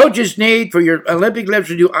isometrics. Coaches need for your Olympic lifts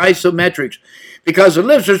to do isometrics. Because the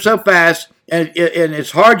lifts are so fast, and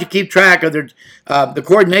it's hard to keep track of the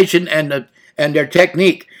coordination and their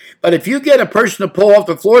technique. But if you get a person to pull off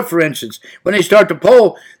the floor, for instance, when they start to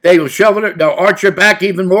pull, they will shovel it, they'll arch their back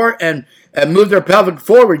even more and move their pelvic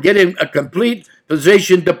forward, get in a complete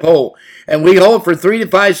position to pull. And we hold for 3 to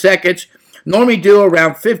 5 seconds, normally do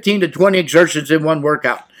around 15 to 20 exertions in one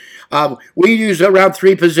workout. We use around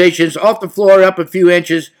 3 positions, off the floor up a few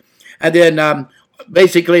inches, and then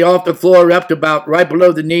basically off the floor up to about right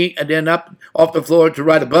below the knee, and then up off the floor to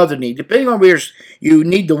right above the knee. Depending on where you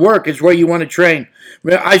need to work is where you want to train.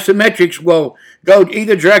 Isometrics will go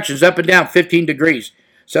either directions, up and down 15 degrees.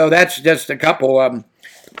 So that's just a couple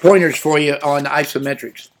pointers for you on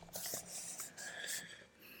isometrics.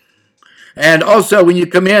 And also when you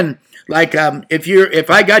come in, like if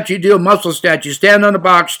I got you to do a muscle snatch, you stand on the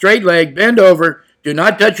box, straight leg, bend over, do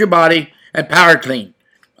not touch your body, and power clean.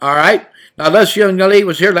 All right? Now, Les Young Lee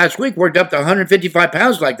was here last week, worked up to 155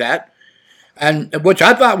 pounds like that, and which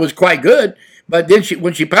I thought was quite good. But then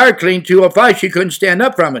when she power cleaned 205, she couldn't stand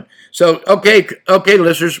up from it. So, okay,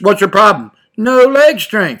 listeners, what's her problem? No leg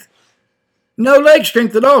strength. No leg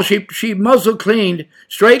strength at all. She muscle cleaned,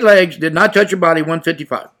 straight legs, did not touch her body,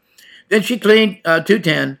 155. Then she cleaned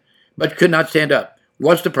 210, but could not stand up.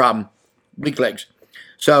 What's the problem? Weak legs.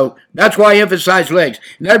 So that's why I emphasize legs.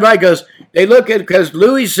 And everybody goes, they look at, because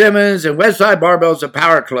Louis Simmons and Westside Barbell is a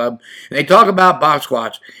power club, and they talk about box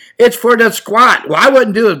squats. It's for the squat. Well, I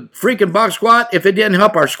wouldn't do a freaking box squat if it didn't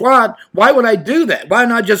help our squat. Why would I do that? Why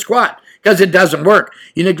not just squat? Because it doesn't work.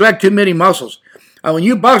 You neglect too many muscles. When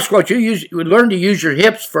you box squat, you learn to use your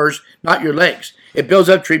hips first, not your legs. It builds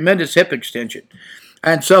up tremendous hip extension.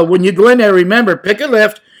 And so when you go in there, remember, pick a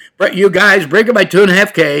lift. You guys, break it by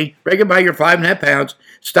 2.5K, break it by your 5.5 pounds,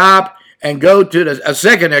 stop, and go to a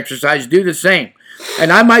second exercise. Do the same.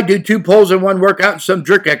 And I might do 2 pulls in one workout and some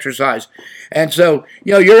jerk exercise. And so,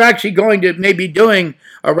 you're actually going to maybe doing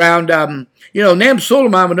around, Nam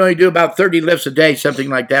Suleiman would only do about 30 lifts a day, something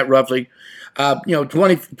like that, roughly.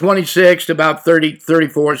 26 to about 30,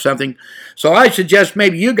 34 something. So I suggest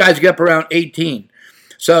maybe you guys get up around 18.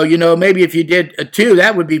 So, maybe if you did a 2,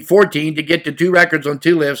 that would be 14 to get to 2 records on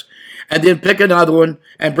 2 lifts, and then pick another one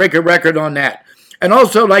and break a record on that. And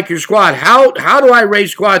also, like your squat, how do I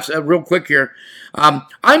raise squats real quick here?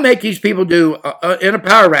 I make these people do, in a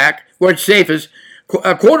power rack, where it's safest,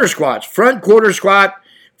 quarter squats. Front quarter squat,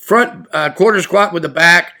 quarter squat with the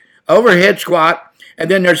back, overhead squat, and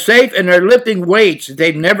then they're safe and they're lifting weights that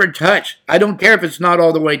they've never touched. I don't care if it's not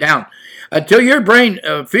all the way down. Until your brain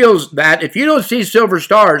feels that, if you don't see silver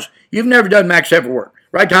stars, you've never done max effort work.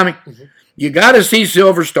 Right, Tommy? Mm-hmm. You got to see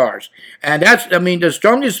silver stars. And the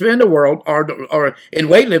strongest men in the world are in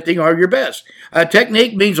weightlifting are your best.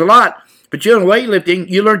 Technique means a lot. But in weightlifting,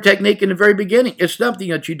 you learn technique in the very beginning. It's something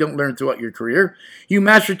that you don't learn throughout your career. You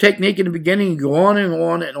master technique in the beginning, you go on and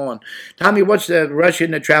on and on. Tommy, what's the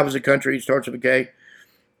Russian that travels the country, starts with a K?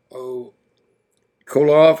 Oh,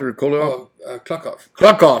 Kolov or Kolov? Klukov.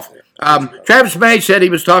 Klukov. Travis May said he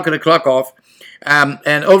was talking to Klukov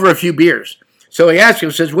and over a few beers. So he asked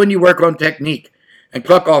him, says, when you work on technique? And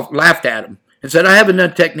Klukov laughed at him and said, I haven't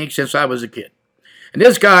done technique since I was a kid. And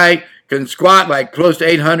this guy can squat like close to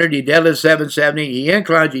 800. He deadlifts 770. He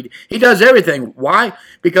inclines. He does everything. Why?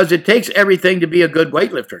 Because it takes everything to be a good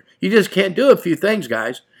weightlifter. You just can't do a few things,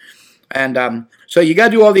 guys. And so you got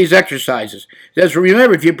to do all these exercises. Just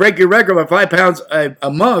remember, if you break your record by 5 pounds a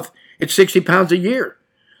month, it's 60 pounds a year.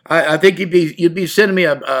 I think you'd be sending me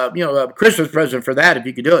a Christmas present for that if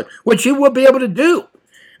you could do it, which you will be able to do.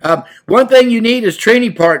 One thing you need is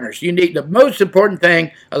training partners. You need the most important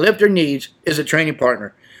thing a lifter needs is a training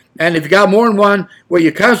partner. And if you got more than one, where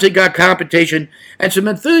you constantly got competition and some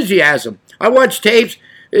enthusiasm. I watch tapes.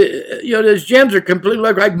 Those gyms are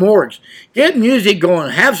completely like morgues. Get music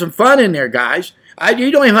going. Have some fun in there, guys.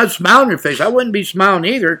 You don't even have a smile on your face. I wouldn't be smiling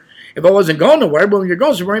either if I wasn't going nowhere. But when you're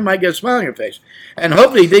going somewhere, you might get a smile on your face. And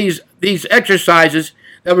hopefully these exercises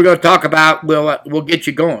that we're going to talk about will get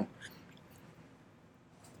you going.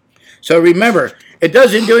 So remember, it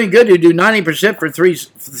doesn't do any good to do 90% for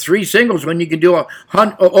three singles when you can do over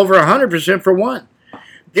 100% for one.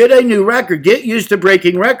 Get a new record. Get used to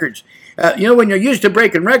breaking records. When you're used to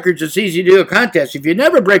breaking records, it's easy to do a contest. If you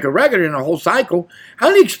never break a record in a whole cycle,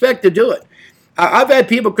 how do you expect to do it? I've had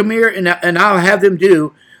people come here and I'll have them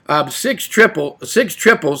do six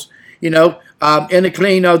triples. In the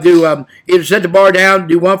clean. I'll do either set the bar down,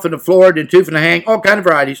 do one from the floor, then two from the hang, all kind of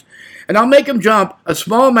varieties, and I'll make them jump a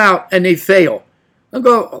small amount and they fail. I'll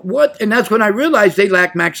go, what? And that's when I realized they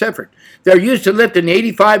lack max effort. They're used to lifting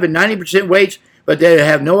 85 and 90% weights, but they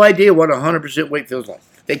have no idea what 100% weight feels like.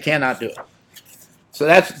 They cannot do it. So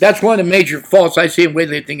that's one of the major faults I see in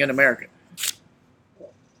weightlifting in America.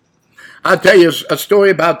 I'll tell you a story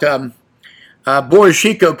about Boris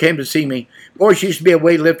Shiko came to see me. Boris used to be a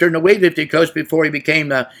weightlifter and a weightlifting coach before he became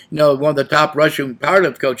one of the top Russian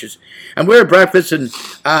powerlift coaches. And we were at breakfast, and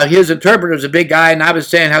his interpreter was a big guy, and I was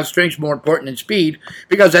saying how strength's more important than speed,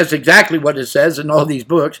 because that's exactly what it says in all these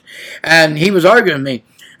books. And he was arguing with me.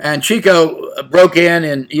 And Chico broke in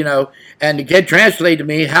and to get translated to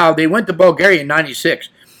me how they went to Bulgaria in 96.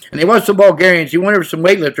 And they watched the Bulgarians. He went over some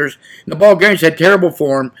weightlifters, and the Bulgarians had terrible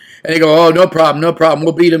form. And they go, oh, no problem.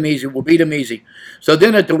 We'll beat them easy. So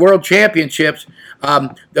then at the World Championships,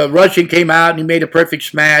 the Russian came out and he made a perfect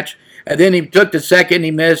smash. And then he took the second,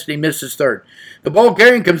 he missed his third. The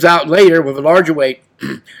Bulgarian comes out later with a larger weight,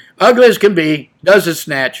 ugly as can be, does a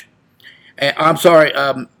snatch.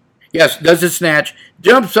 Does a snatch,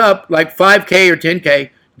 jumps up like 5K or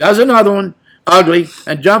 10K, does another one, ugly,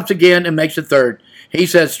 and jumps again and makes a third. He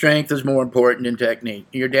says strength is more important than technique.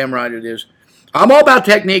 You're damn right it is. I'm all about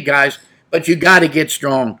technique, guys, but you got to get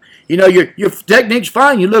strong. Your technique's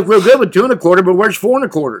fine. You look real good with 2 1/4, but where's 4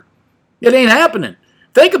 1/4? It ain't happening.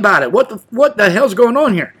 Think about it. What the hell's going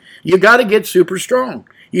on here? You got to get super strong.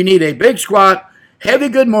 You need a big squat, heavy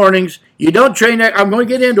good mornings. You don't train that. I'm going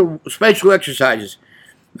to get into special exercises.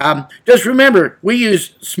 Just remember, we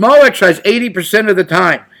use small exercise 80% of the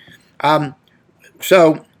time.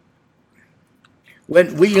 So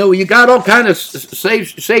when you got all kind of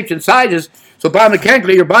shapes and sizes, so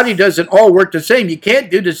biomechanically your body doesn't all work the same. You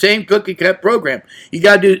can't do the same cookie cut program. You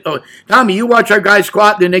got to do. Tommy, you watch our guys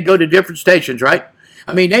squat, then they go to different stations, right?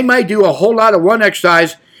 I mean, they might do a whole lot of one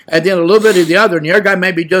exercise and then a little bit of the other, and the other guy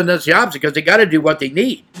may be doing this the opposite because they got to do what they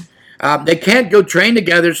need. They can't go train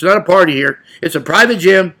together. It's not a party here. It's a private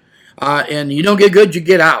gym, and you don't get good, you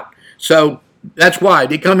get out. So that's why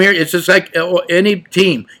they come here. It's just like any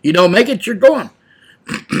team. You don't make it, you're gone.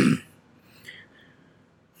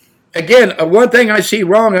 Again, one thing I see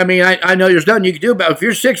wrong, I mean, I know there's nothing you can do about it. If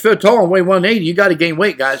you're 6 foot tall and weigh 180, you got to gain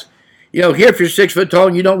weight, guys. Here, if you're 6 foot tall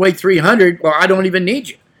and you don't weigh 300, well, I don't even need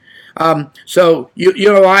you. I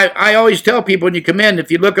always tell people when you come in, if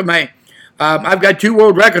you look at my, I've got 2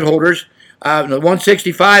 world record holders, the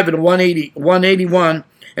 165 and the 181,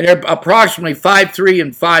 and they're approximately 5'3"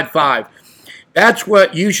 and 5'5". That's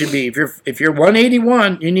what you should be. If you're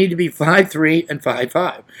 181, you need to be 5'3" and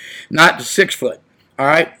 5'5", not 6 foot. All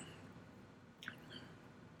right.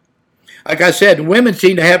 Like I said, women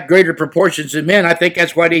seem to have greater proportions than men. I think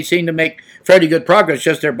that's why they seem to make fairly good progress,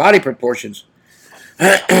 just their body proportions.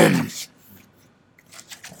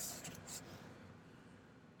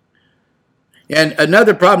 And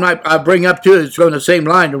another problem I bring up too is on the same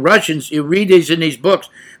line. The Russians, you read these in these books,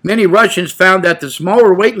 many Russians found that the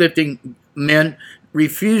smaller weightlifting men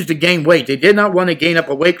refused to gain weight. They did not want to gain up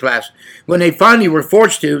a weight class. When they finally were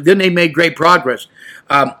forced to, then they made great progress.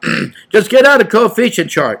 Just get out a coefficient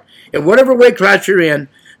chart. And whatever weight class you're in,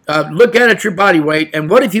 look at your body weight, and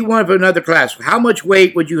what if you went for another class? How much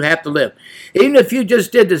weight would you have to lift? Even if you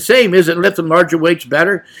just did the same, isn't lifting larger weights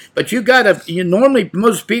better? But normally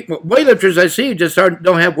most people, weightlifters I see, just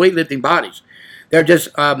don't have weightlifting bodies. They're just,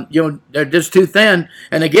 they're just too thin,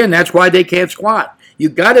 and again, that's why they can't squat. You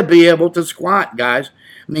got to be able to squat, guys.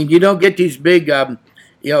 I mean, you don't get these big,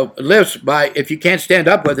 lifts if you can't stand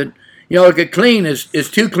up with it. Like a clean is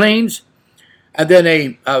 2 cleans, and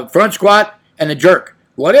then a front squat and a jerk.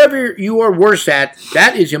 Whatever you are worse at,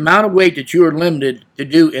 that is the amount of weight that you are limited to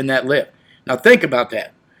do in that lift. Now think about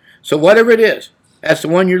that. So whatever it is, that's the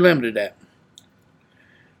one you're limited at.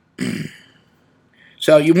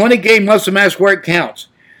 So you want to gain muscle mass where it counts.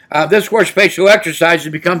 This is where spatial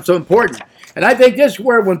exercises become so important. And I think this is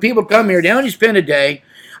where when people come here, they only spend a day.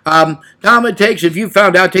 Tom, it takes, if you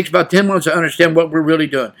found out, it takes about 10 months to understand what we're really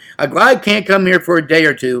doing. A guy can't come here for a day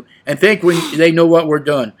or two and think they know what we're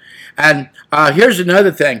doing. And here's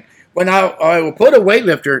another thing. When I will put a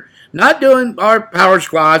weightlifter, not doing our power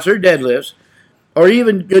squats or deadlifts, or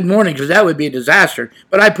even good morning, because that would be a disaster,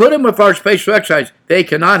 but I put them with our spatial exercise. They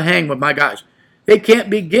cannot hang with my guys. They can't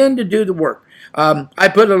begin to do the work. I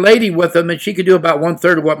put a lady with them, and she could do about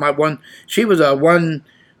 1/3 of what she was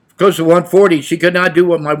close to 140. She could not do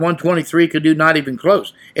what my 123 could do, not even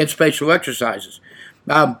close, in spatial exercises.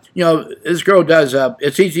 This girl does,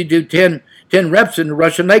 it's easy to do 10 reps in the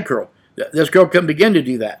Russian leg curl. This girl can begin to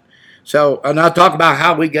do that. So, and I'll talk about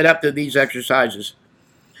how we get up to these exercises.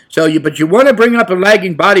 But you want to bring up a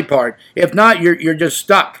lagging body part. If not, you're just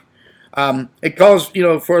stuck. It calls,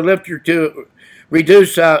 for a lifter to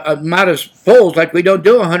reduce amount of pulls, like we don't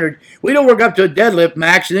do 100. We don't work up to a deadlift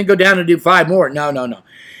max and then go down and do 5 more. No.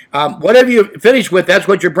 Whatever you finish with, that's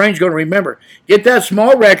what your brain's going to remember. Get that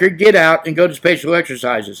small record, get out, and go to spatial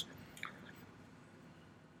exercises.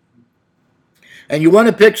 And you want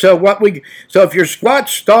to pick, so if your squat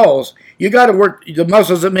stalls, you got to work the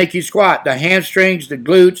muscles that make you squat, the hamstrings, the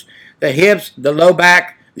glutes, the hips, the low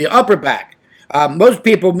back, the upper back. Most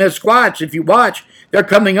people miss squats. If you watch, they're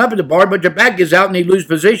coming up at the bar, but their back gets out and they lose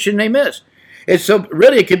position, they miss.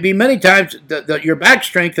 It could be many times your back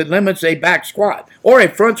strength that limits a back squat or a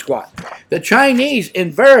front squat. The Chinese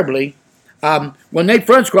invariably, when they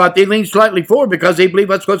front squat, they lean slightly forward because they believe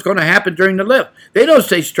that's what's going to happen during the lift. They don't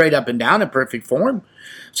stay straight up and down in perfect form.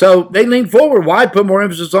 So they lean forward. Why? Put more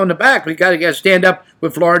emphasis on the back. We got to stand up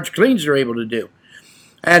with large cleans they're able to do.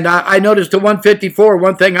 And I noticed the 154,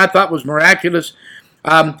 one thing I thought was miraculous.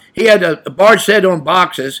 He had a bar set on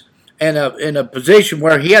boxes and in a position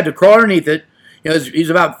where he had to crawl underneath it. He's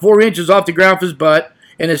about 4 inches off the ground with his butt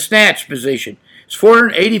in a snatch position. It's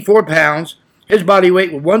 484 pounds. His body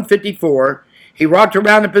weight was 154. He rocked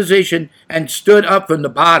around the position and stood up from the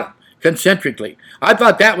bottom concentrically. I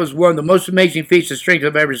thought that was one of the most amazing feats of strength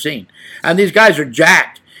I've ever seen. And these guys are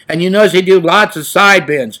jacked. And you notice they do lots of side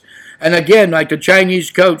bends. And again, like the Chinese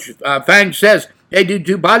coach, Fang says, they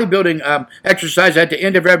do bodybuilding exercise at the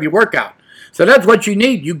end of every workout. So that's what you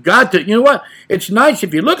need. You got to, it's nice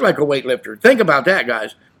if you look like a weightlifter. Think about that,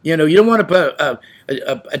 guys. You don't want to put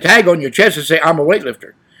a tag on your chest and say, I'm a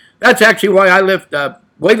weightlifter. That's actually why I left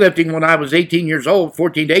weightlifting when I was 18 years old,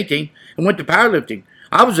 14 to 18, and went to powerlifting.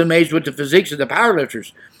 I was amazed with the physiques of the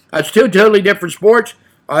powerlifters. It's 2 totally different sports.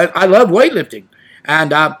 I love weightlifting. And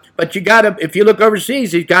but you got to, if you look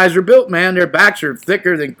overseas, these guys are built, man. Their backs are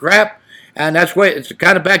thicker than crap. And it's the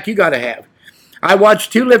kind of back you got to have. I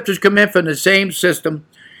watched 2 lifters come in from the same system,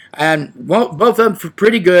 and both of them were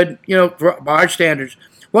pretty good, by our standards.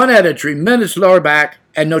 One had a tremendous lower back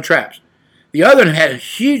and no traps. The other one had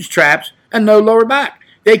huge traps and no lower back.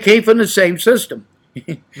 They came from the same system.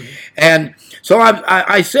 And so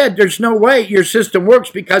I said, there's no way your system works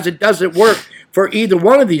because it doesn't work for either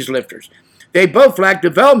one of these lifters. They both lack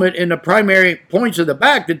development in the primary points of the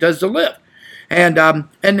back that does the lift. And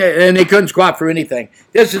they couldn't squat for anything.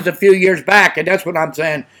 This is a few years back, and that's what I'm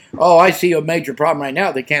saying. Oh, I see a major problem right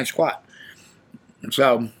now. They can't squat.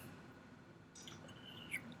 So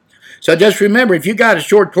So just remember, if you got a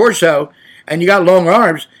short torso and you got long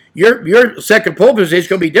arms, your second pull position is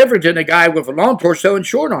going to be different than a guy with a long torso and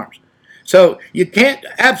short arms. So you can't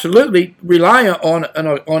absolutely rely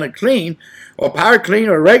on a clean or power clean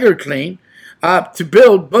or regular clean to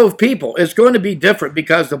build both people. It's going to be different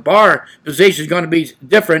because the bar position is going to be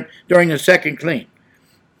different during the second clean.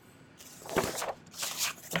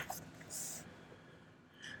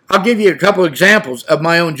 I'll give you a couple examples of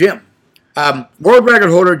my own gym. World record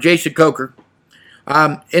holder Jason Coker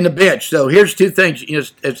in the bench. So here's two things.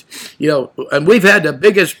 And we've had the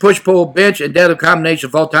biggest push-pull bench and deadlift combination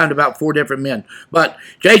of all time to about 4 different men. But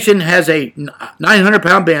Jason has a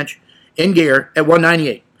 900-pound bench in gear at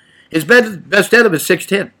 198. His best deadlift is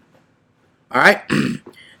 610. All right.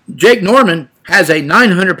 Jake Norman has a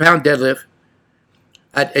 900-pound deadlift.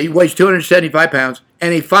 He weighs 275 pounds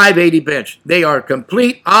and a 580 bench. They are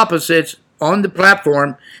complete opposites on the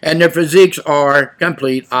platform, and their physiques are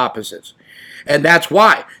complete opposites. And that's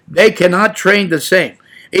why they cannot train the same.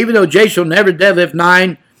 Even though Jason will never deadlift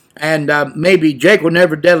 9, and maybe Jake will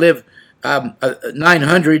never deadlift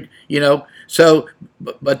 900, So,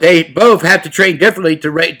 but they both have to train differently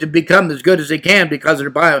to become as good as they can because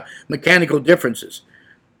of their biomechanical differences.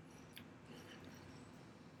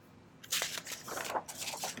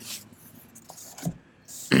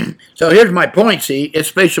 So here's my point, see, it's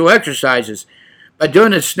spatial exercises. By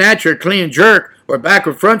doing a snatch or clean and jerk or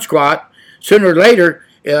backward front squat, sooner or later,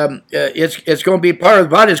 it's going to be part of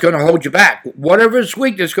the body that's going to hold you back. Whatever is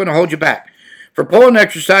weak, that's going to hold you back. For pulling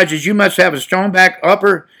exercises, you must have a strong back,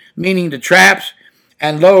 upper, meaning the traps,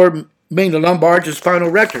 and lower, meaning the lumbars and spinal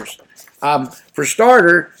rectors. For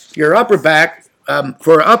starter, your upper back,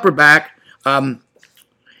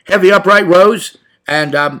 heavy upright rows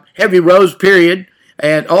and heavy rows, period,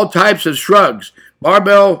 and all types of shrugs.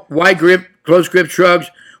 Barbell, wide grip, close grip shrugs.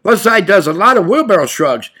 Westside does a lot of wheelbarrow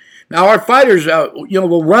shrugs. Now, our fighters,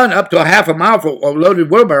 will run up to a half a mile for a loaded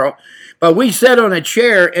wheelbarrow, but we sit on a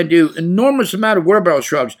chair and do enormous amount of wheelbarrow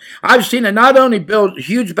shrugs. I've seen it not only build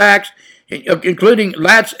huge backs, including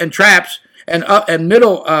lats and traps and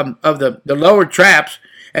middle of the lower traps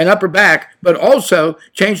and upper back, but also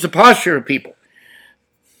change the posture of people.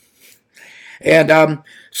 And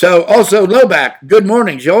so also low back, good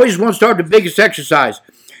mornings. You always want to start the biggest exercise.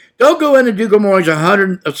 Don't go in and do good mornings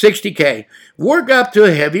 160K. Work up to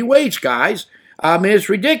heavy weights, guys. I mean, it's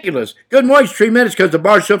ridiculous. Good mornings, 3 minutes because the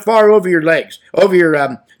bar's so far over your legs, over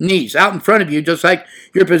your knees, out in front of you, just like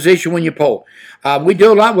your position when you pull. We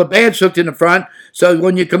do a lot with bands hooked in the front, so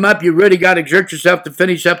when you come up, you really got to exert yourself to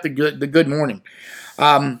finish up the good morning.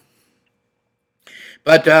 But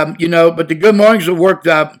the good mornings will work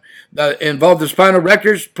involve the spinal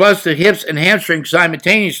rectors plus the hips and hamstrings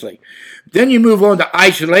simultaneously. Then you move on to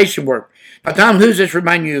isolation work. Now, Tom, who's this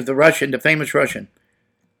remind you of the famous Russian?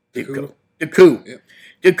 Deku. Yep.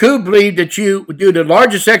 Deku believed that you do the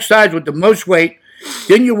largest exercise with the most weight,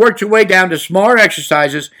 then you work your way down to smaller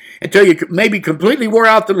exercises until you maybe completely wore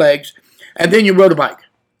out the legs, and then you rode a bike.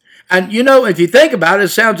 And, if you think about it, it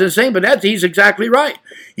sounds insane, but he's exactly right.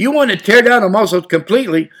 You want to tear down a muscle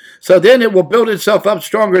completely, so then it will build itself up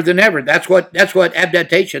stronger than ever. That's what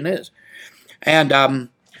adaptation is. And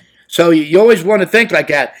so you always want to think like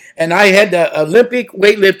that. And I had the Olympic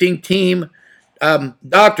weightlifting team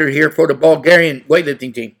doctor here for the Bulgarian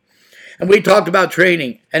weightlifting team. And we talked about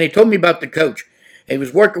training, and he told me about the coach. He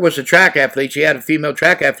was working with a track athlete. She had a female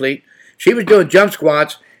track athlete. She was doing jump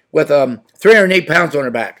squats with 308 pounds on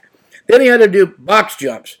her back. Then he had to do box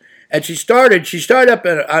jumps, and she started up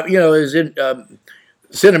at is in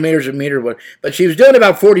centimeters a meter, but she was doing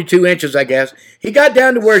about 42 inches, I guess. He got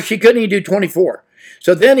down to where she couldn't even do 24.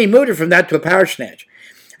 So then he moved her from that to a power snatch,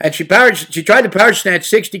 and she tried to power snatch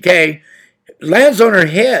 60K, lands on her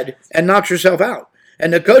head and knocks herself out.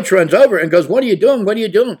 And the coach runs over and goes, "What are you doing? What are you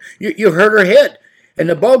doing? You hurt her head." And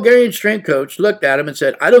the Bulgarian strength coach looked at him and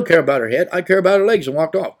said, "I don't care about her head. I care about her legs," and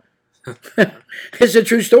walked off. It's a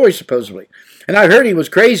true story, supposedly. And I heard he was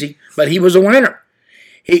crazy, but he was a winner.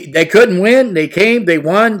 They couldn't win. They came. They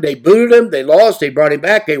won. They booted him. They lost. They brought him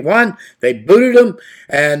back. They won. They booted him,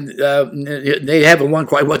 and they haven't won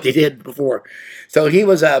quite what they did before. So he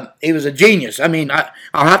was a genius. I mean,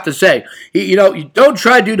 I'll have to say, you don't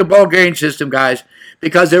try to do the Bulgarian system, guys,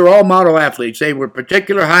 because they were all model athletes. They were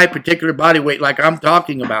particular height, particular body weight, like I'm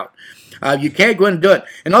talking about. You can't go in and do it.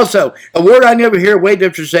 And also, a word I never hear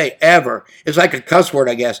weightlifters say ever, it's like a cuss word,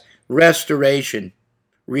 I guess, restoration,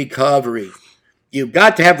 recovery. You've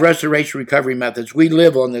got to have restoration recovery methods. We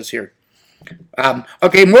live on this here.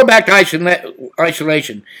 Okay, more back to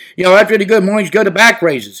isolation. After the good mornings, go to back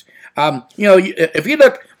raises. If you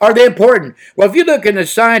look, are they important? Well, if you look in the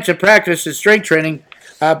science and practice of strength training,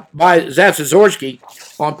 by Zatzorski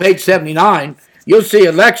on page 79, you'll see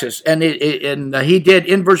Alexis, and he did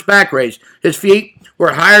inverse back raise. His feet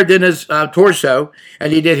were higher than his torso,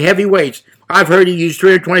 and he did heavy weights. I've heard he used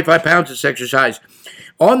 325 pounds this exercise.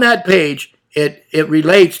 On that page, it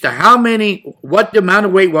relates to what the amount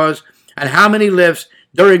of weight was and how many lifts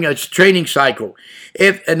during a training cycle.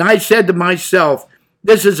 And I said to myself,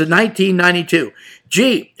 this is in 1992.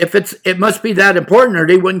 Gee, it must be that important, or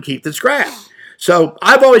they wouldn't keep this graph. So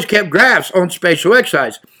I've always kept graphs on spatial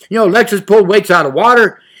exercise. Alexis pulled weights out of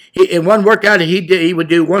water. In one workout, he would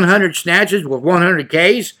do 100 snatches with 100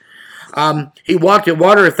 Ks. He walked in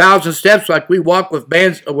water 1,000 steps, like we walk with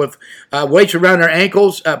bands with weights around our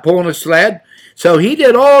ankles, pulling a sled. So he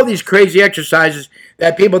did all these crazy exercises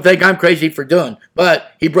that people think I'm crazy for doing.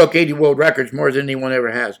 But he broke 80 world records, more than anyone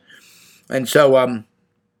ever has. And so when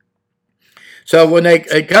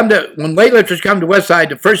weightlifters come to Westside,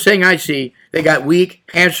 the first thing I see, they got weak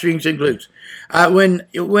hamstrings and glutes. When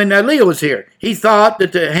Leo was here, he thought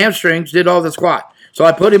that the hamstrings did all the squat. So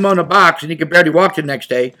I put him on a box, and he could barely walk the next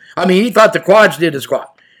day. I mean, he thought the quads did the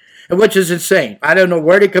squat, which is insane. I don't know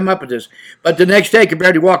where they come up with this. But the next day, he could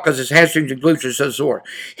barely walk because his hamstrings and glutes are so sore.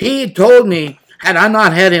 He told me, had I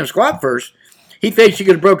not had him squat first, he thinks he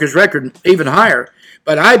could have broke his record even higher.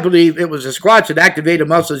 But I believe it was the squats that activated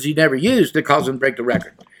muscles he never used that caused him to break the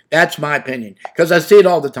record. That's my opinion, because I see it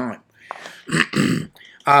all the time.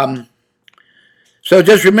 So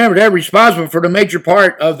just remember, they're responsible for the major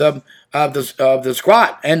part of the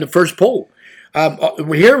squat and the first pull.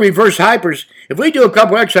 Here, reverse hypers. If we do a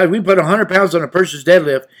couple exercises, we put 100 pounds on a person's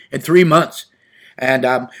deadlift in 3 months.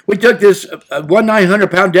 And we took this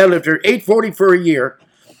 900-pound deadlifter, 840 for a year.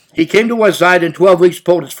 He came to Westside in 12 weeks,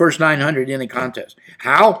 pulled his first 900 in a contest.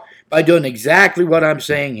 How? By doing exactly what I'm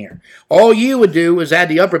saying here. All you would do is add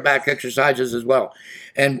the upper back exercises as well.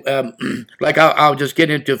 And I'll just get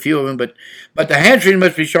into a few of them, but the hamstring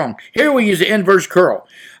must be strong. Here we use the inverse curl.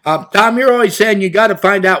 Tom, you're always saying you got to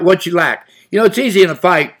find out what you lack. It's easy in a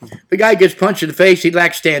fight. The guy gets punched in the face, he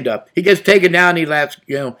lacks stand-up. He gets taken down, he lacks,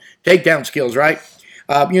 takedown skills, right?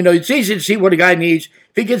 It's easy to see what a guy needs.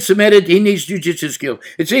 If he gets submitted, he needs jiu-jitsu skills.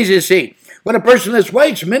 It's easy to see. When a person lifts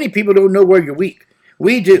weights, many people don't know where you're weak.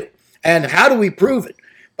 We do. And how do we prove it?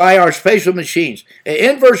 By our spatial machines. An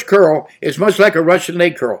inverse curl is much like a Russian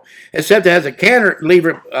leg curl, except it has a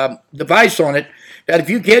cantilever device on it that if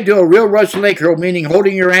you can't do a real Russian leg curl, meaning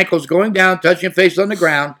holding your ankles, going down, touching your face on the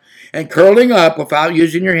ground, and curling up without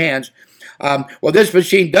using your hands, this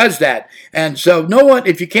machine does that. And so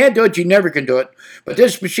if you can't do it, you never can do it. But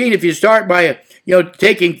this machine, if you start by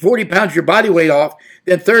taking 40 pounds of your body weight off,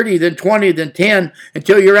 then 30, then 20, then 10,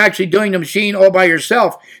 until you're actually doing the machine all by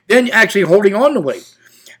yourself, then actually holding on to weight.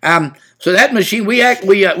 So that machine, we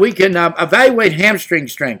can evaluate hamstring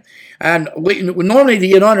strength. And normally to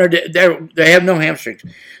get on there, they have no hamstrings.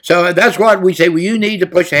 So that's what we say. Well, you need to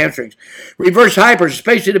push the hamstrings. Reverse hypers,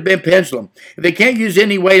 especially the bent pendulum. If they can't use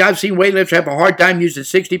any weight, I've seen weightlifters have a hard time using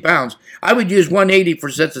 60 pounds. I would use 180 for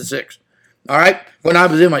sets of 6. All right? When I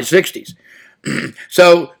was in my 60s.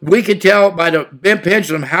 So we can tell by the bent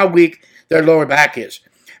pendulum how weak their lower back is.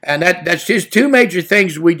 And that's just two major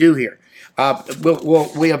things we do here.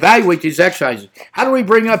 We evaluate these exercises. How do we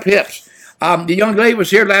bring up hips? The young lady was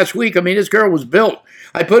here last week. I mean, this girl was built.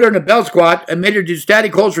 I put her in a belt squat and made her do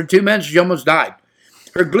static holds for 2 minutes. She almost died.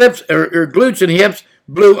 Her glutes and hips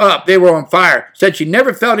blew up. They were on fire. Said she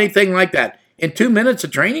never felt anything like that in 2 minutes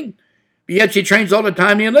of training. But yet she trains all the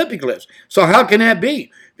time in the Olympic lifts. So how can that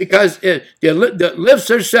be? Because the lifts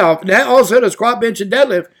herself, and also the squat, bench, and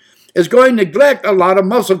deadlift, is going to neglect a lot of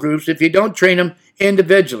muscle groups if you don't train them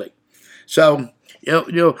individually. So,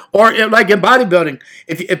 or like in bodybuilding,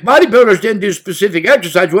 if bodybuilders didn't do specific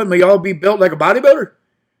exercise, wouldn't we all be built like a bodybuilder?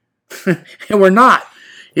 And we're not,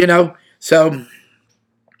 so.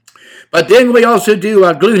 But then we also do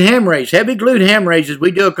glute ham raise. Heavy glute ham raises,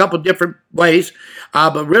 we do a couple different ways,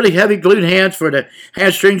 but really heavy glute hands for the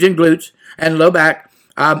hamstrings and glutes and low back.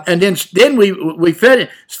 And then we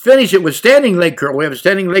finish it with standing leg curl. We have a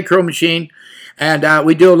standing leg curl machine, and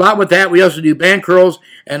we do a lot with that. We also do band curls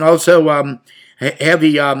and also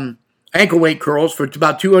heavy ankle weight curls for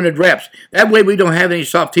about 200 reps. That way we don't have any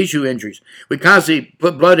soft tissue injuries. We constantly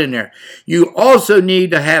put blood in there. You also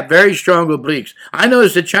need to have very strong obliques. I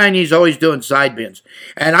noticed the Chinese always doing side bends.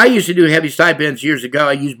 And I used to do heavy side bends years ago.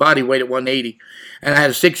 I used body weight at 180. And I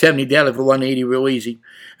had a 670 deadlift for 180 real easy.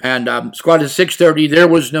 And squatted 630. There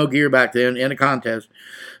was no gear back then in a contest.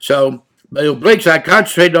 So the obliques, I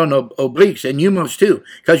concentrated on obliques, and you must too,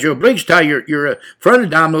 because your obliques tie your front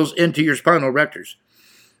abdominals into your spinal erectors.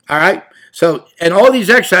 All right? So, and all these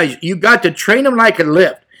exercises, you got to train them like a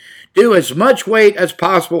lift. Do as much weight as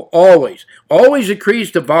possible always. Always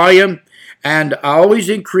increase the volume and always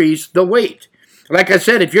increase the weight. Like I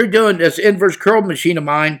said, if you're doing this inverse curl machine of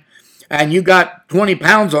mine and you got 20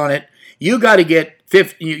 pounds on it, you got to get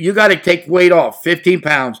 50, you got to take weight off, 15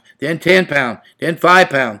 pounds, then 10 pounds, then 5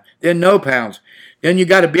 pounds, then no pounds. Then you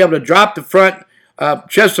got to be able to drop the front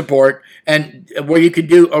chest support, and where you can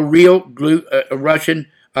do a real Russian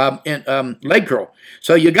leg curl.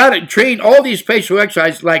 So you got to train all these spatial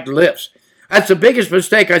exercises like lifts. That's the biggest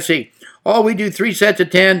mistake I see. Oh, we do 3 sets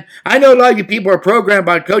of 10. I know a lot of you people are programmed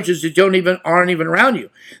by coaches that aren't even around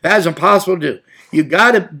you. That is impossible to do. You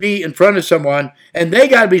got to be in front of someone, and they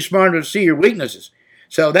got to be smart enough to see your weaknesses.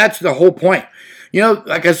 So that's the whole point. You know,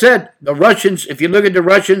 like I said, the Russians, if you look at the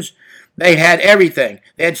Russians, they had everything.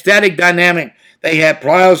 They had static dynamic. They had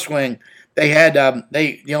plyo swing. They had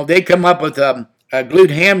they come up with glute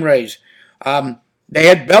ham raise. They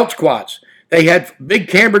had belt squats. They had big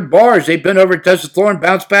cambered bars. They bent over, touched the floor, and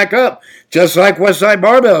bounced back up, just like Westside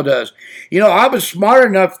Barbell does. You know, I was smart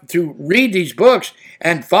enough to read these books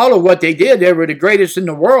and follow what they did. They were the greatest in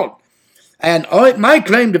the world. And my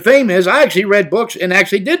claim to fame is I actually read books and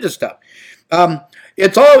actually did this stuff.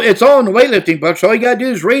 It's all in the weightlifting books. All you got to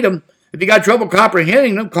do is read them. If you got trouble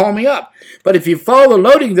comprehending them, call me up. But if you follow the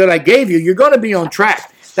loading that I gave you, you're going to be on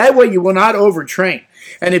track. That way you will not overtrain.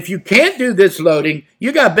 And if you can't do this loading,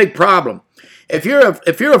 you got a big problem. If you're a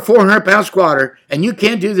 400-pound squatter and you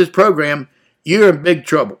can't do this program, you're in big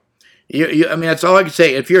trouble. I mean, that's all I can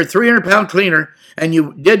say. If you're a 300-pound cleaner and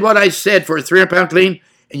you did what I said for a 300-pound clean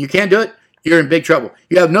and you can't do it, you're in big trouble.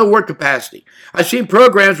 You have no work capacity. I've seen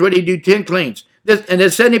programs where they do 10 cleans, and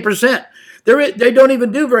it's 70%. They don't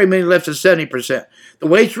even do very many lifts at 70%. The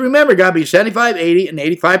weights, remember, got to be 75, 80, and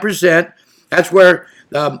 85%. That's where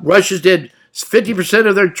Russians did 50%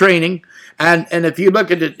 of their training. And if you look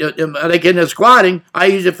at it, like in the squatting, I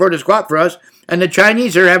use it for the squat thrust, and the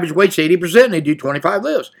Chinese, their average weight's 80%, and they do 25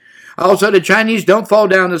 lifts. Also, the Chinese don't fall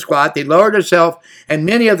down the squat. They lower themselves, and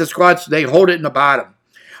many of the squats, they hold it in the bottom.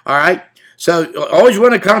 All right? So always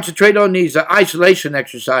want to concentrate on these isolation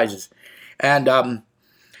exercises. And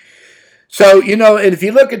so, you know, and if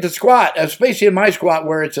you look at the squat, especially in my squat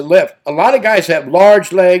where it's a lift, a lot of guys have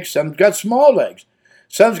large legs, some's got small legs.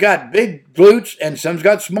 Some's got big glutes, and some's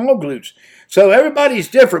got small glutes. So everybody's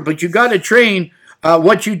different, but you got to train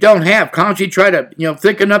what you don't have. Constantly try to,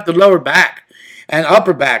 thicken up the lower back and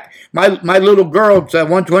upper back. My little girl,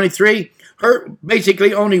 123, her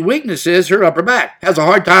basically only weakness is her upper back. Has a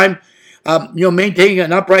hard time, maintaining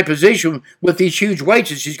an upright position with these huge weights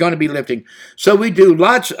that she's going to be lifting. So we do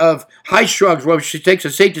lots of high shrugs where she takes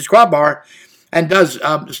a safety squat bar and does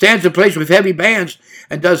stands in place with heavy bands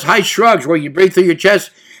and does high shrugs where you breathe through your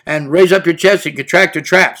chest and raise up your chest and contract your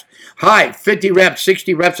traps. High, 50 reps,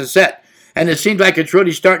 60 reps a set. And it seems like it's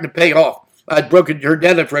really starting to pay off. I broke her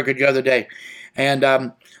deadlift record the other day.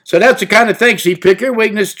 And so that's the kind of thing. See, pick your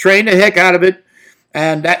weakness, train the heck out of it,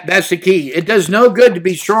 and that's the key. It does no good to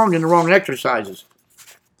be strong in the wrong exercises.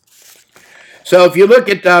 So if you look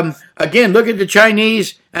at, look at the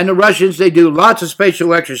Chinese and the Russians, they do lots of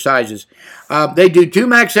spatial exercises. They do 2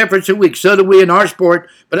 max efforts a week. So do we in our sport,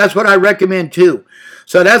 but that's what I recommend too.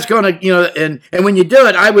 So that's going to, and when you do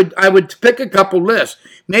it, I would pick a couple lifts.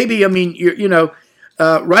 Maybe,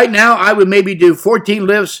 right now I would maybe do 14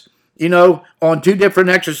 lifts, on 2 different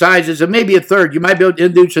exercises, and maybe a third. You might be able to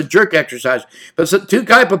do some jerk exercise. But 2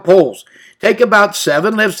 type of pulls. Take about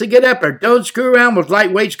 7 lifts to get up there. Don't screw around with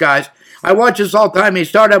light weights, guys. I watch this all the time. They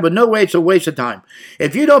start out with no weights, a waste of time.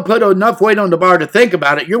 If you don't put enough weight on the bar to think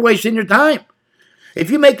about it, you're wasting your time.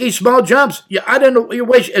 If you make these small jumps, I don't know, you're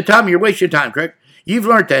wasting your time, Craig. You've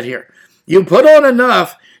learned that here. You put on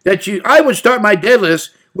enough that I would start my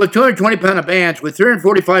deadlifts with 220-pound of bands with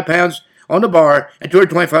 345 pounds on the bar and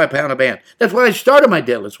 225-pound of band. That's what I started my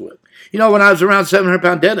deadlifts with. When I was around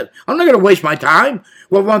 700-pound deadlift. I'm not going to waste my time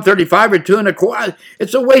with 135 or 2 1/4.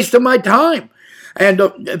 It's a waste of my time. And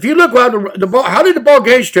if you look how did the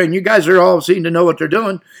Bulgarians train? You guys are all seem to know what they're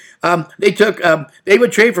doing. They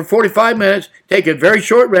would train for 45 minutes, take a very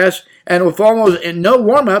short rest, and with almost no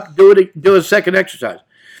warm-up, do a second exercise.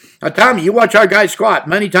 Now, Tommy, you watch our guys squat.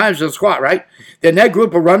 Many times they'll squat, right? Then that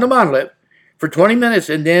group will run the monolift for 20 minutes,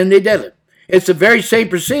 and then they deadlift. It's the very same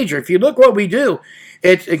procedure. If you look what we do,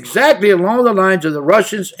 it's exactly along the lines of the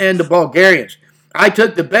Russians and the Bulgarians. I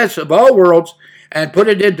took the best of all worlds and put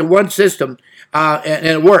it into one system, and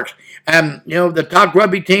it works. And, the top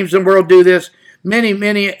rugby teams in the world do this. Many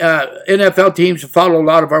NFL teams follow a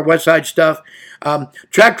lot of our Westside stuff.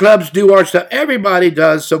 Track clubs do our stuff. Everybody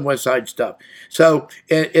does some Westside stuff. So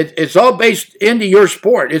it's all based into your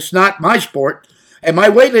sport. It's not my sport. And my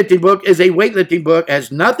weightlifting book is a weightlifting book,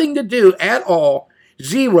 has nothing to do at all,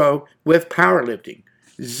 zero, with powerlifting.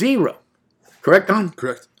 Zero. Correct, Tom?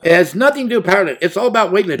 Correct. It has nothing to do with powerlifting. It's all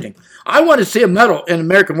about weightlifting. I want to see a medal in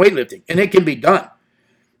American weightlifting, and it can be done.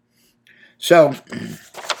 So,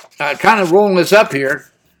 kind of rolling this up here.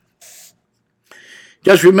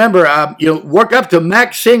 Just remember, work up to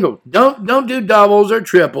max single. Don't do doubles or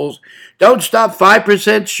triples. Don't stop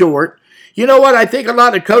 5% short. You know what? I think a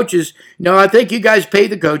lot of coaches, I think you guys pay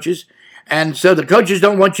the coaches, and so the coaches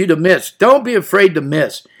don't want you to miss. Don't be afraid to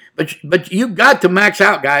miss. But you've got to max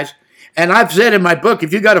out, guys. And I've said in my book,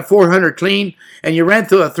 if you got a 400 clean and you ran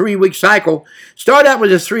through a 3-week cycle, start out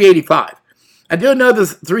with a 385 and do another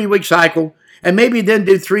 3-week cycle, and maybe then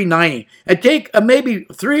do 390. And take maybe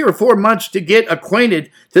 3 or 4 months to get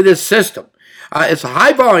acquainted to this system. It's a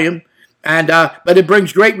high volume, but it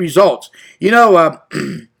brings great results.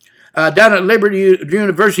 Down at Liberty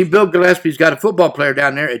University, Bill Gillespie's got a football player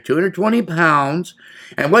down there at 220 pounds.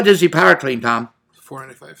 And what does he power clean, Tom?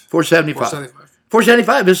 495. 475. 475.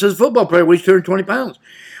 475. This is a football player, weighs 220 pounds.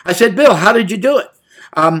 I said, Bill, how did you do it?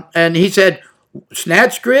 And he said,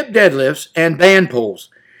 snatch, grip, deadlifts, and band pulls.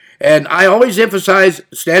 And I always emphasize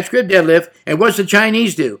snatch, grip, deadlift. And what's the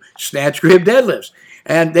Chinese do? Snatch, grip, deadlifts.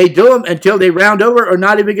 And they do them until they round over or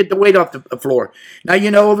not even get the weight off the floor. Now,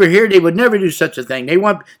 over here, they would never do such a thing. They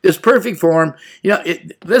want this perfect form.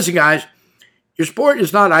 Listen, guys, your sport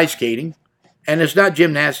is not ice skating, and it's not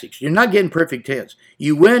gymnastics. You're not getting perfect 10s.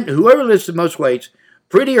 You win. Whoever lifts the most weights,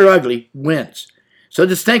 pretty or ugly, wins. So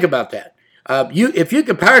just think about that. If you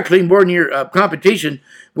could power clean more than your competition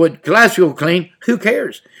would classical clean, who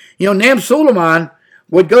cares? Nam Suleiman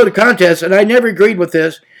would go to contests, and I never agreed with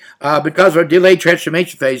this because of our delayed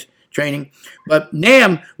transformation phase training, but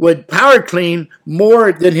Nam would power clean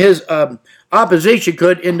more than his opposition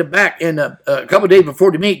could in the back in a couple of days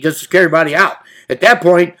before the meet just to scare everybody out. At that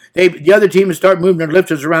point, the other team would start moving their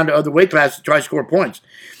lifters around to other weight classes to try to score points.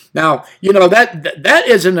 Now, that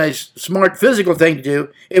isn't a smart physical thing to do.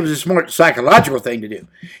 It was a smart psychological thing to do.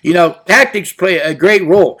 Tactics play a great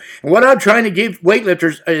role. And what I'm trying to give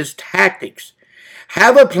weightlifters is tactics.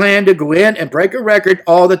 Have a plan to go in and break a record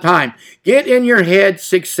all the time. Get in your head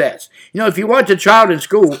success. If you watch a child in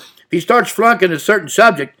school, if he starts flunking a certain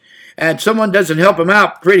subject and someone doesn't help him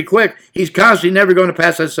out pretty quick, he's constantly never going to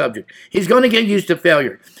pass that subject. He's going to get used to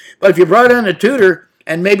failure. But if you brought in a tutor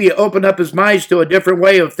and maybe open up his mind to a different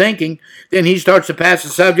way of thinking, then he starts to pass the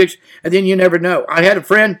subjects, and then you never know. I had a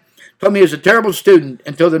friend told me he was a terrible student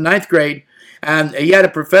until the 9th grade, and he had a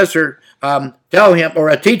professor tell him, or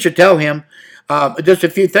a teacher tell him, just a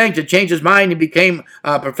few things to change his mind. He became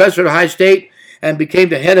a professor at Ohio State and became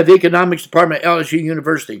the head of the economics department at LSU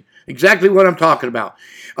University. Exactly what I'm talking about.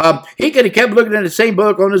 He could have kept looking at the same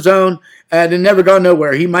book on his own and it never gone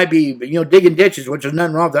nowhere. He might be, digging ditches, which is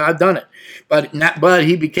nothing wrong with that. I've done it. But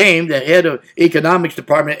he became the head of economics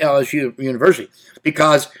department at LSU University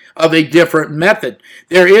because of a different method.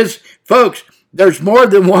 Folks, there's more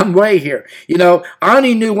than one way here. I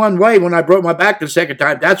only knew one way when I broke my back the second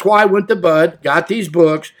time. That's why I went to Bud, got these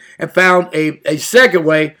books, and found a second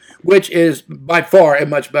way, which is by far a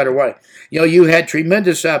much better way. You had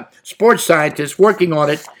tremendous sports scientists working on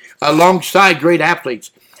it alongside great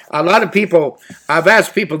athletes. A lot of people, I've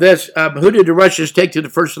asked people this, who did the Russians take to the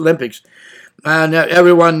first Olympics? And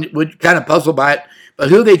everyone would kind of puzzle by it. But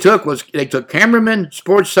who they took cameramen,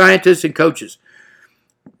 sports scientists, and coaches.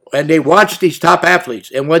 And they watched these top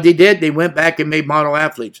athletes. And what they did, they went back and made model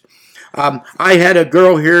athletes. I had a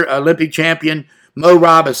girl here, Olympic champion, Mo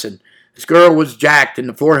Robinson. This girl was jacked in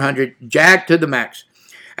the 400, jacked to the max.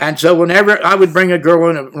 And so whenever I would bring a girl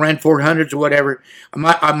in and ran 400s or whatever,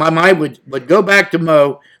 my mind would go back to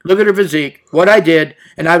Mo, look at her physique, what I did,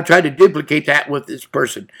 and I would try to duplicate that with this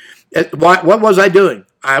person. What was I doing?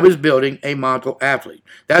 I was building a model athlete.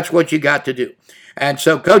 That's what you got to do. And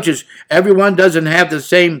so coaches, everyone doesn't have the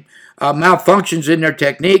same malfunctions in their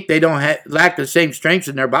technique. They don't lack the same strengths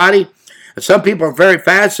in their body. Some people are very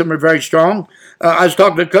fast, some are very strong. I was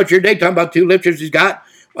talking to a coach here today, talking about 2 lifters he's got.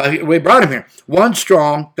 We brought him here. One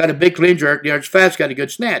strong, got a big clean jerk. The other's fast, got a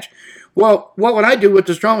good snatch. Well, what would I do with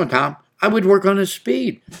the strong one, Tom? I would work on his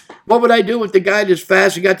speed. What would I do with the guy that's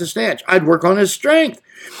fast and got the snatch? I'd work on his strength.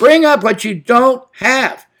 Bring up what you don't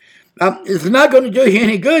have. It's not going to do you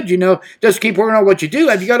any good, Just keep working on what you do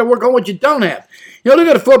have. You got to work on what you don't have. Look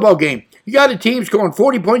at a football game. You got a team scoring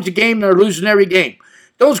 40 points a game and they're losing every game.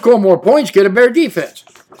 Don't score more points, get a better defense.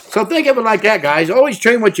 So think of it like that, guys. Always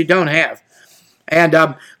train what you don't have. And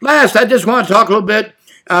last, I just want to talk a little bit.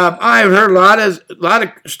 I've heard a lot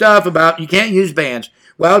of stuff about you can't use bands.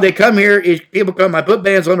 Well, they come here. People come. I put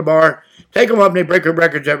bands on the bar. Take them up and they break their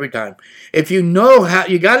records every time. If you know how,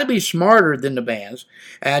 you got to be smarter than the bands,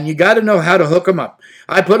 and you got to know how to hook them up.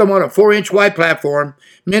 I put them on a 4-inch wide platform.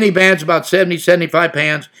 Mini bands about 70, 75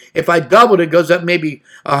 pounds. If I doubled it, goes up maybe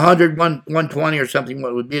 100, 120 or something.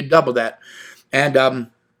 What would be double that? And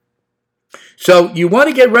so you want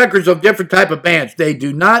to get records of different type of bands. They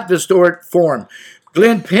do not distort form.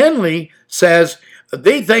 Glenn Penley says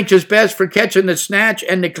they think it's best for catching the snatch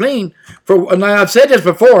and the clean. And I've said this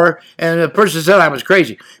before, and the person said I was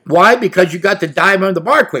crazy. Why? Because you got to dive on the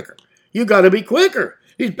bar quicker. You got to be quicker.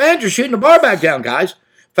 These bands are shooting the bar back down, guys,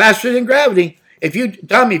 faster than gravity. If you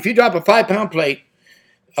drop a 5-pound plate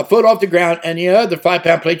a foot off the ground, and the other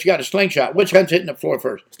 5-pound plate, you got a slingshot. Which one's hitting the floor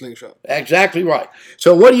first? Slingshot. Exactly right.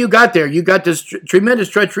 So what do you got there? You got this tremendous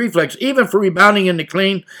stretch reflex, even for rebounding in the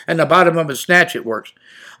clean and the bottom of a snatch, it works.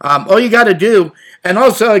 All you got to do, and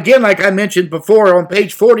also again, like I mentioned before, on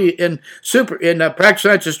page 40 in Practice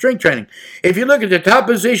Science of Strength Training, if you look at the top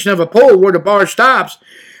position of a pole where the bar stops,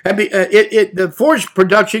 the force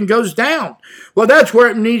production goes down. Well, that's where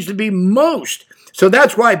it needs to be most. So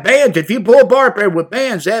that's why bands, if you pull a bar pair with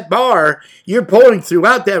bands, that bar, you're pulling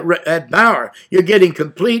throughout that bar. You're getting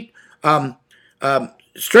complete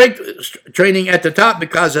strength training at the top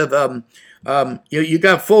because of you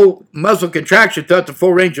got full muscle contraction throughout the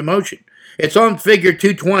full range of motion. It's on figure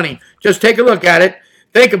 220. Just take a look at it.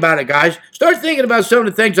 Think about it, guys. Start thinking about some of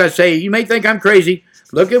the things I say. You may think I'm crazy.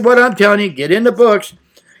 Look at what I'm telling you. Get in the books,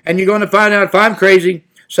 and you're going to find out if I'm crazy.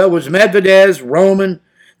 So was Medvedev, Roman,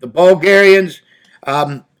 the Bulgarians,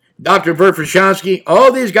 Dr. Verkhoshansky,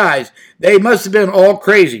 all these guys. They must have been all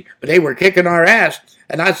crazy, but they were kicking our ass.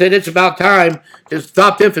 And I said, it's about time to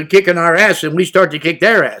stop them from kicking our ass, and we start to kick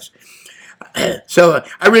their ass. So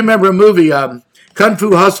I remember a movie, Kung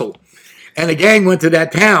Fu Hustle, and a gang went to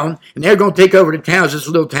that town, and they're going to take over the town. It's this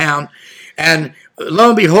little town, and lo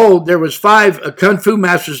and behold, there was 5 Kung Fu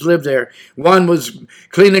masters lived there. One was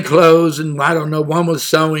cleaning clothes, and I don't know, one was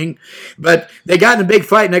sewing, but they got in a big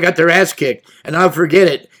fight, and they got their ass kicked, and I'll forget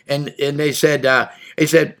it. And they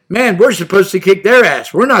said, man, we're supposed to kick their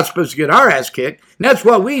ass. We're not supposed to get our ass kicked. And that's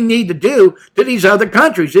what we need to do to these other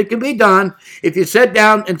countries. It can be done. If you sit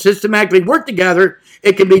down and systematically work together,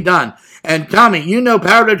 it can be done. And Tommy, you know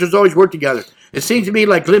powerlifters always work together. It seems to me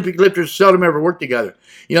like Olympic lifters seldom ever work together.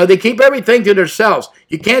 You know, they keep everything to themselves.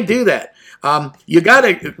 You can't do that. You got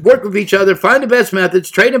to work with each other, find the best methods,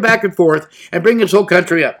 trade them back and forth, and bring this whole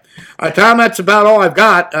country up. Tom, that's about all I've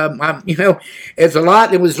got. It's a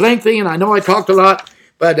lot. It was lengthy, and I know I talked a lot.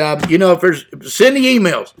 But, send the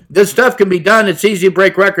emails. This stuff can be done. It's easy to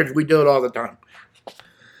break records. We do it all the time.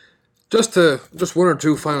 Just one or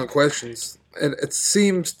two final questions. And it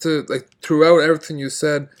seems to, like, throughout everything you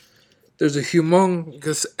said, there's a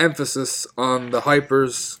humongous emphasis on the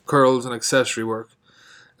hypers, curls, and accessory work.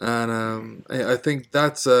 And I think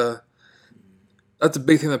that's a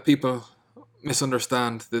big thing that people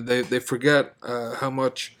misunderstand. They forget how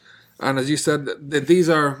much. And as you said, these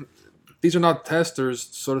are not testers,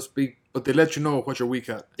 so to speak, but they let you know what you're weak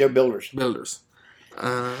at. They're builders.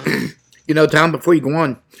 Tom, before you go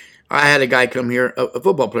on, I had a guy come here, a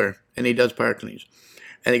football player, and he does power cleans.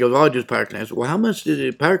 And he goes, I do power clean. I said, well, how much did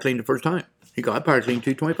you power clean the first time? He goes, I power clean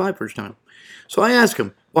 225 first time. So I asked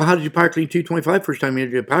him, well, how did you power clean 225 first time you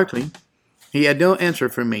did a power clean? He had no answer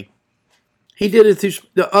from me. He did it through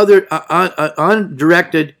the other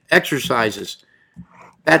undirected exercises.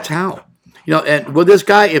 That's how. And with this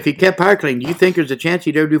guy, if he kept power clean, do you think there's a chance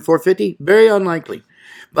he'd ever do 450? Very unlikely.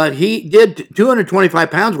 But he did 225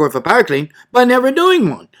 pounds worth of power clean by never doing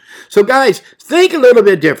one. So guys, think a little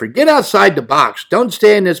bit different. Get outside the box. Don't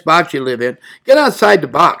stay in this box you live in. Get outside the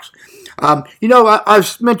box.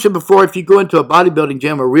 I've mentioned before, if you go into a bodybuilding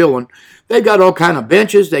gym, a real one, they got all kind of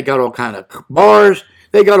benches. They got all kind of bars.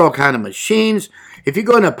 They got all kind of machines. If you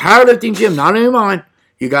go in a powerlifting gym, not in mine,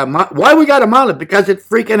 you got why we got a monolift? Because it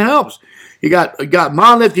freaking helps. You got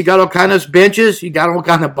monolift, you got all kind of benches, you got all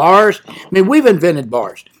kind of bars. I mean, we've invented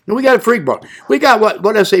bars. And we got a freak bar. We got,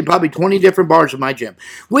 what I say, probably 20 different bars in my gym.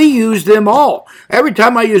 We use them all. Every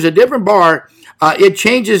time I use a different bar, it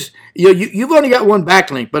changes. You've only got one back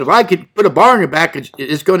length, but if I could put a bar on your back,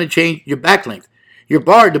 it's going to change your back length.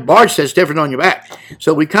 The bar sets different on your back.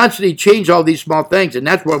 So we constantly change all these small things, and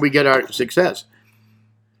that's where we get our success.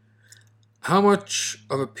 How much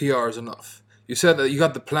of a PR is enough? You said that you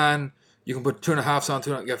got the plan. You can put 2.5 on,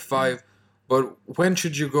 2 and get 5. But when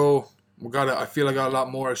should you go? I feel like I got a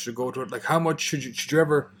lot more I should go to it. Like, how much should you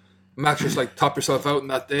ever max just like top yourself out in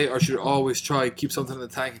that day, or should you always try keep something in the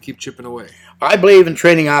tank and keep chipping away? I believe in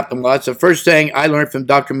training optimal. That's the first thing I learned from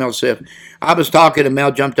Dr. Mel Siff. I was talking, and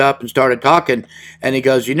Mel jumped up and started talking, and he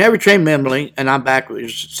goes, "You never train minimally." And I'm back.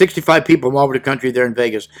 There's 65 people from all over the country there in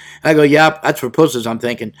Vegas. And I go, "Yeah, that's for pussies," I'm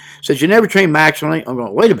thinking. Says, "You never train maximally?" I'm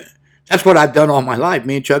going, "Wait a minute. That's what I've done all my life.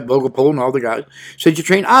 Me and Chuck Vogelpohl and all the guys said you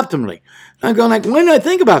train optimally." And I'm going like, when did I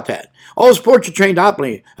think about that? All sports are trained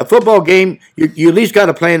optimally. A football game, you at least got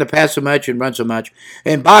a plan to pass so much and run so much.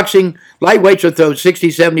 In boxing, lightweights will throw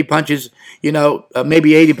 60, 70 punches,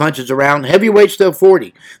 maybe 80 punches around. Heavyweights throw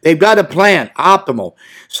 40. They've got a plan, optimal.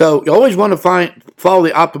 So you always want to follow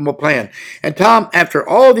the optimal plan. And Tom, after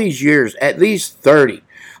all these years, at least 30,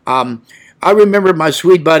 I remember my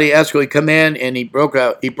sweet buddy Esco. He come in and he broke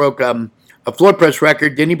a floor press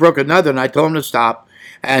record. Then he broke another, and I told him to stop.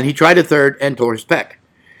 And he tried a third and tore his pec.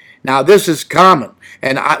 Now, this is common,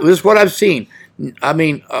 and this is what I've seen. I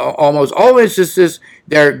mean, almost all instances,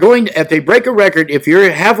 they're going to, if they break a record, if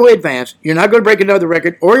you're halfway advanced, you're not going to break another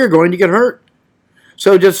record, or you're going to get hurt.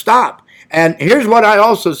 So just stop. And here's what I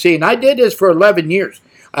also see, and I did this for 11 years,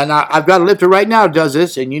 and I've got a lifter right now who does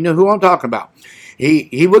this, and you know who I'm talking about.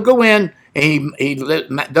 He would go in, and he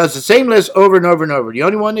does the same list over and over and over. The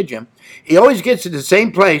only one in the gym. He always gets to the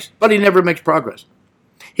same place, but he never makes progress.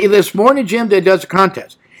 He lifts more in the gym than he does a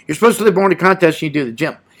contest. You're supposed to live more in a contest than you do the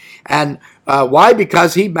gym. And why?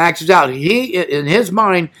 Because he maxes out. In his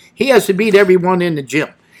mind, he has to beat everyone in the gym.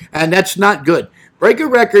 And that's not good. Break a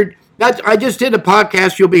record. I just did a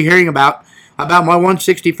podcast you'll be hearing about my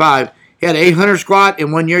 165. He had an 800 squat.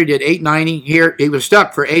 In 1 year, he did 890. Here, he was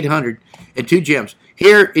stuck for 800 in 2 gyms.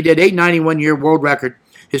 Here, he did 890 1 year, world record.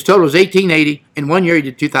 His total was 1880. In 1 year, he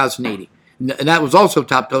did 2080. And that was also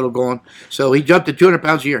top total going. So he jumped to 200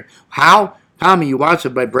 pounds a year. How? Tommy, you watch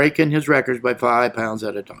it by breaking his records by 5 pounds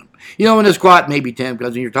at a time. In the squat, maybe 10,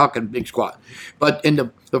 because you're talking big squat. But in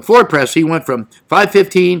the floor press, he went from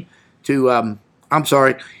 515 to,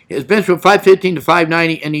 his bench from 515 to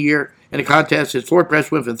 590 in a year. In a contest, his floor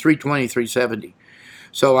press went from 320 to 370.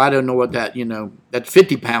 So I don't know what that, that's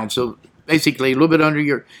 50 pounds. So basically a little bit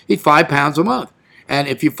under he's 5 pounds a month. And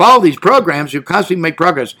if you follow these programs, you constantly make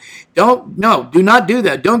progress. Do not do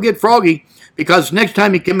that. Don't get froggy, because next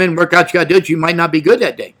time you come in and work out, you got to do it. You might not be good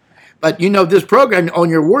that day. But this program, on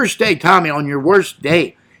your worst day, Tommy, on your worst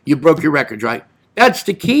day, you broke your records, right? That's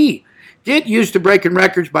the key. Get used to breaking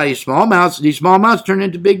records by these small amounts. These small amounts turn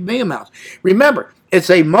into big amounts. Remember, it's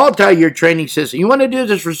a multi-year training system. You want to do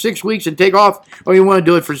this for 6 weeks and take off, or you want to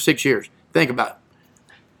do it for 6 years? Think about it.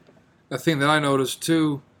 The thing that I noticed,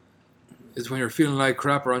 too, is when you're feeling like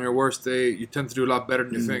crap or on your worst day, you tend to do a lot better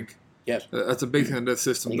than you think. Yes. That's a big thing that this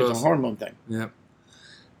system does. It's a hormone thing. Yeah.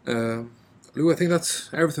 Lou, I think that's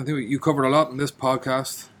everything. I think you covered a lot in this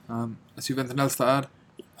podcast. Unless you have anything else to add?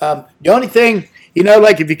 The only thing,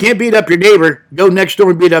 like if you can't beat up your neighbor, go next door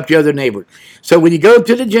and beat up the other neighbor. So when you go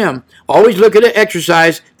to the gym, always look at an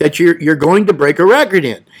exercise that you're going to break a record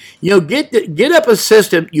in. Get up a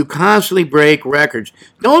system. You constantly break records.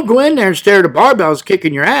 Don't go in there and stare at the barbells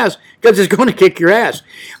kicking your ass, because it's going to kick your ass.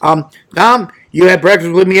 Tom, you have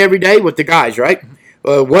breakfast with me every day with the guys, right?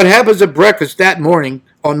 What happens at breakfast that morning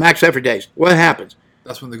on max effort days? What happens?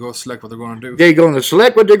 That's when they go select what they're going to do. They're going to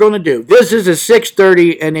select what they're going to do. This is a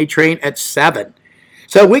 6:30, and they train at 7.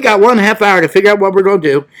 So we got 1.5 hour to figure out what we're going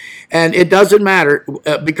to do, and it doesn't matter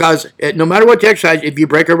because no matter what you exercise, if you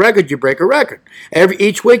break a record, you break a record.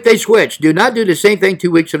 Each week they switch. Do not do the same thing 2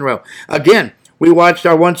 weeks in a row. Again, we watched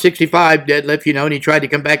our 165 deadlift, and he tried to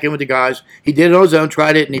come back in with the guys. He did it on his own,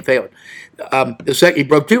 tried it, and he failed. He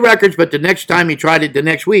broke 2 records, but the next time he tried it the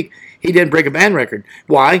next week, he didn't break a band record.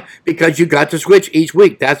 Why? Because you got to switch each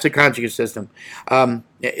week. That's the conjugate system.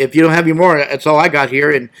 If you don't have any more, that's all I got here.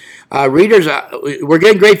 And readers, we're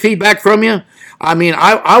getting great feedback from you. I mean,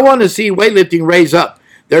 I want to see weightlifting raise up.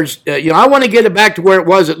 I want to get it back to where it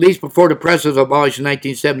was at least before the press was abolished in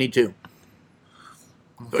 1972.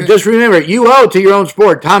 Okay. Just remember, you owe to your own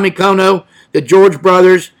sport. Tommy Kono, the George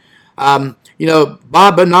brothers, Bob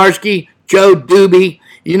Benarski, Joe Doobie.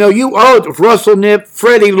 You owe it to Russell Nip,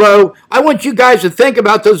 Freddie Lowe. I want you guys to think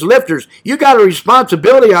about those lifters. You got a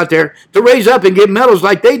responsibility out there to raise up and get medals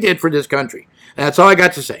like they did for this country. And that's all I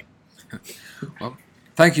got to say. Well,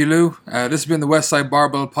 thank you, Lou. This has been the Westside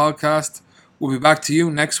Barbell Podcast. We'll be back to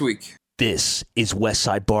you next week. This is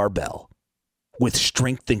Westside Barbell with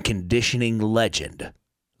strength and conditioning legend,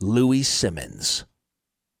 Louis Simmons.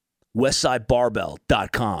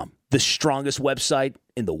 WestsideBarbell.com, the strongest website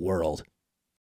in the world.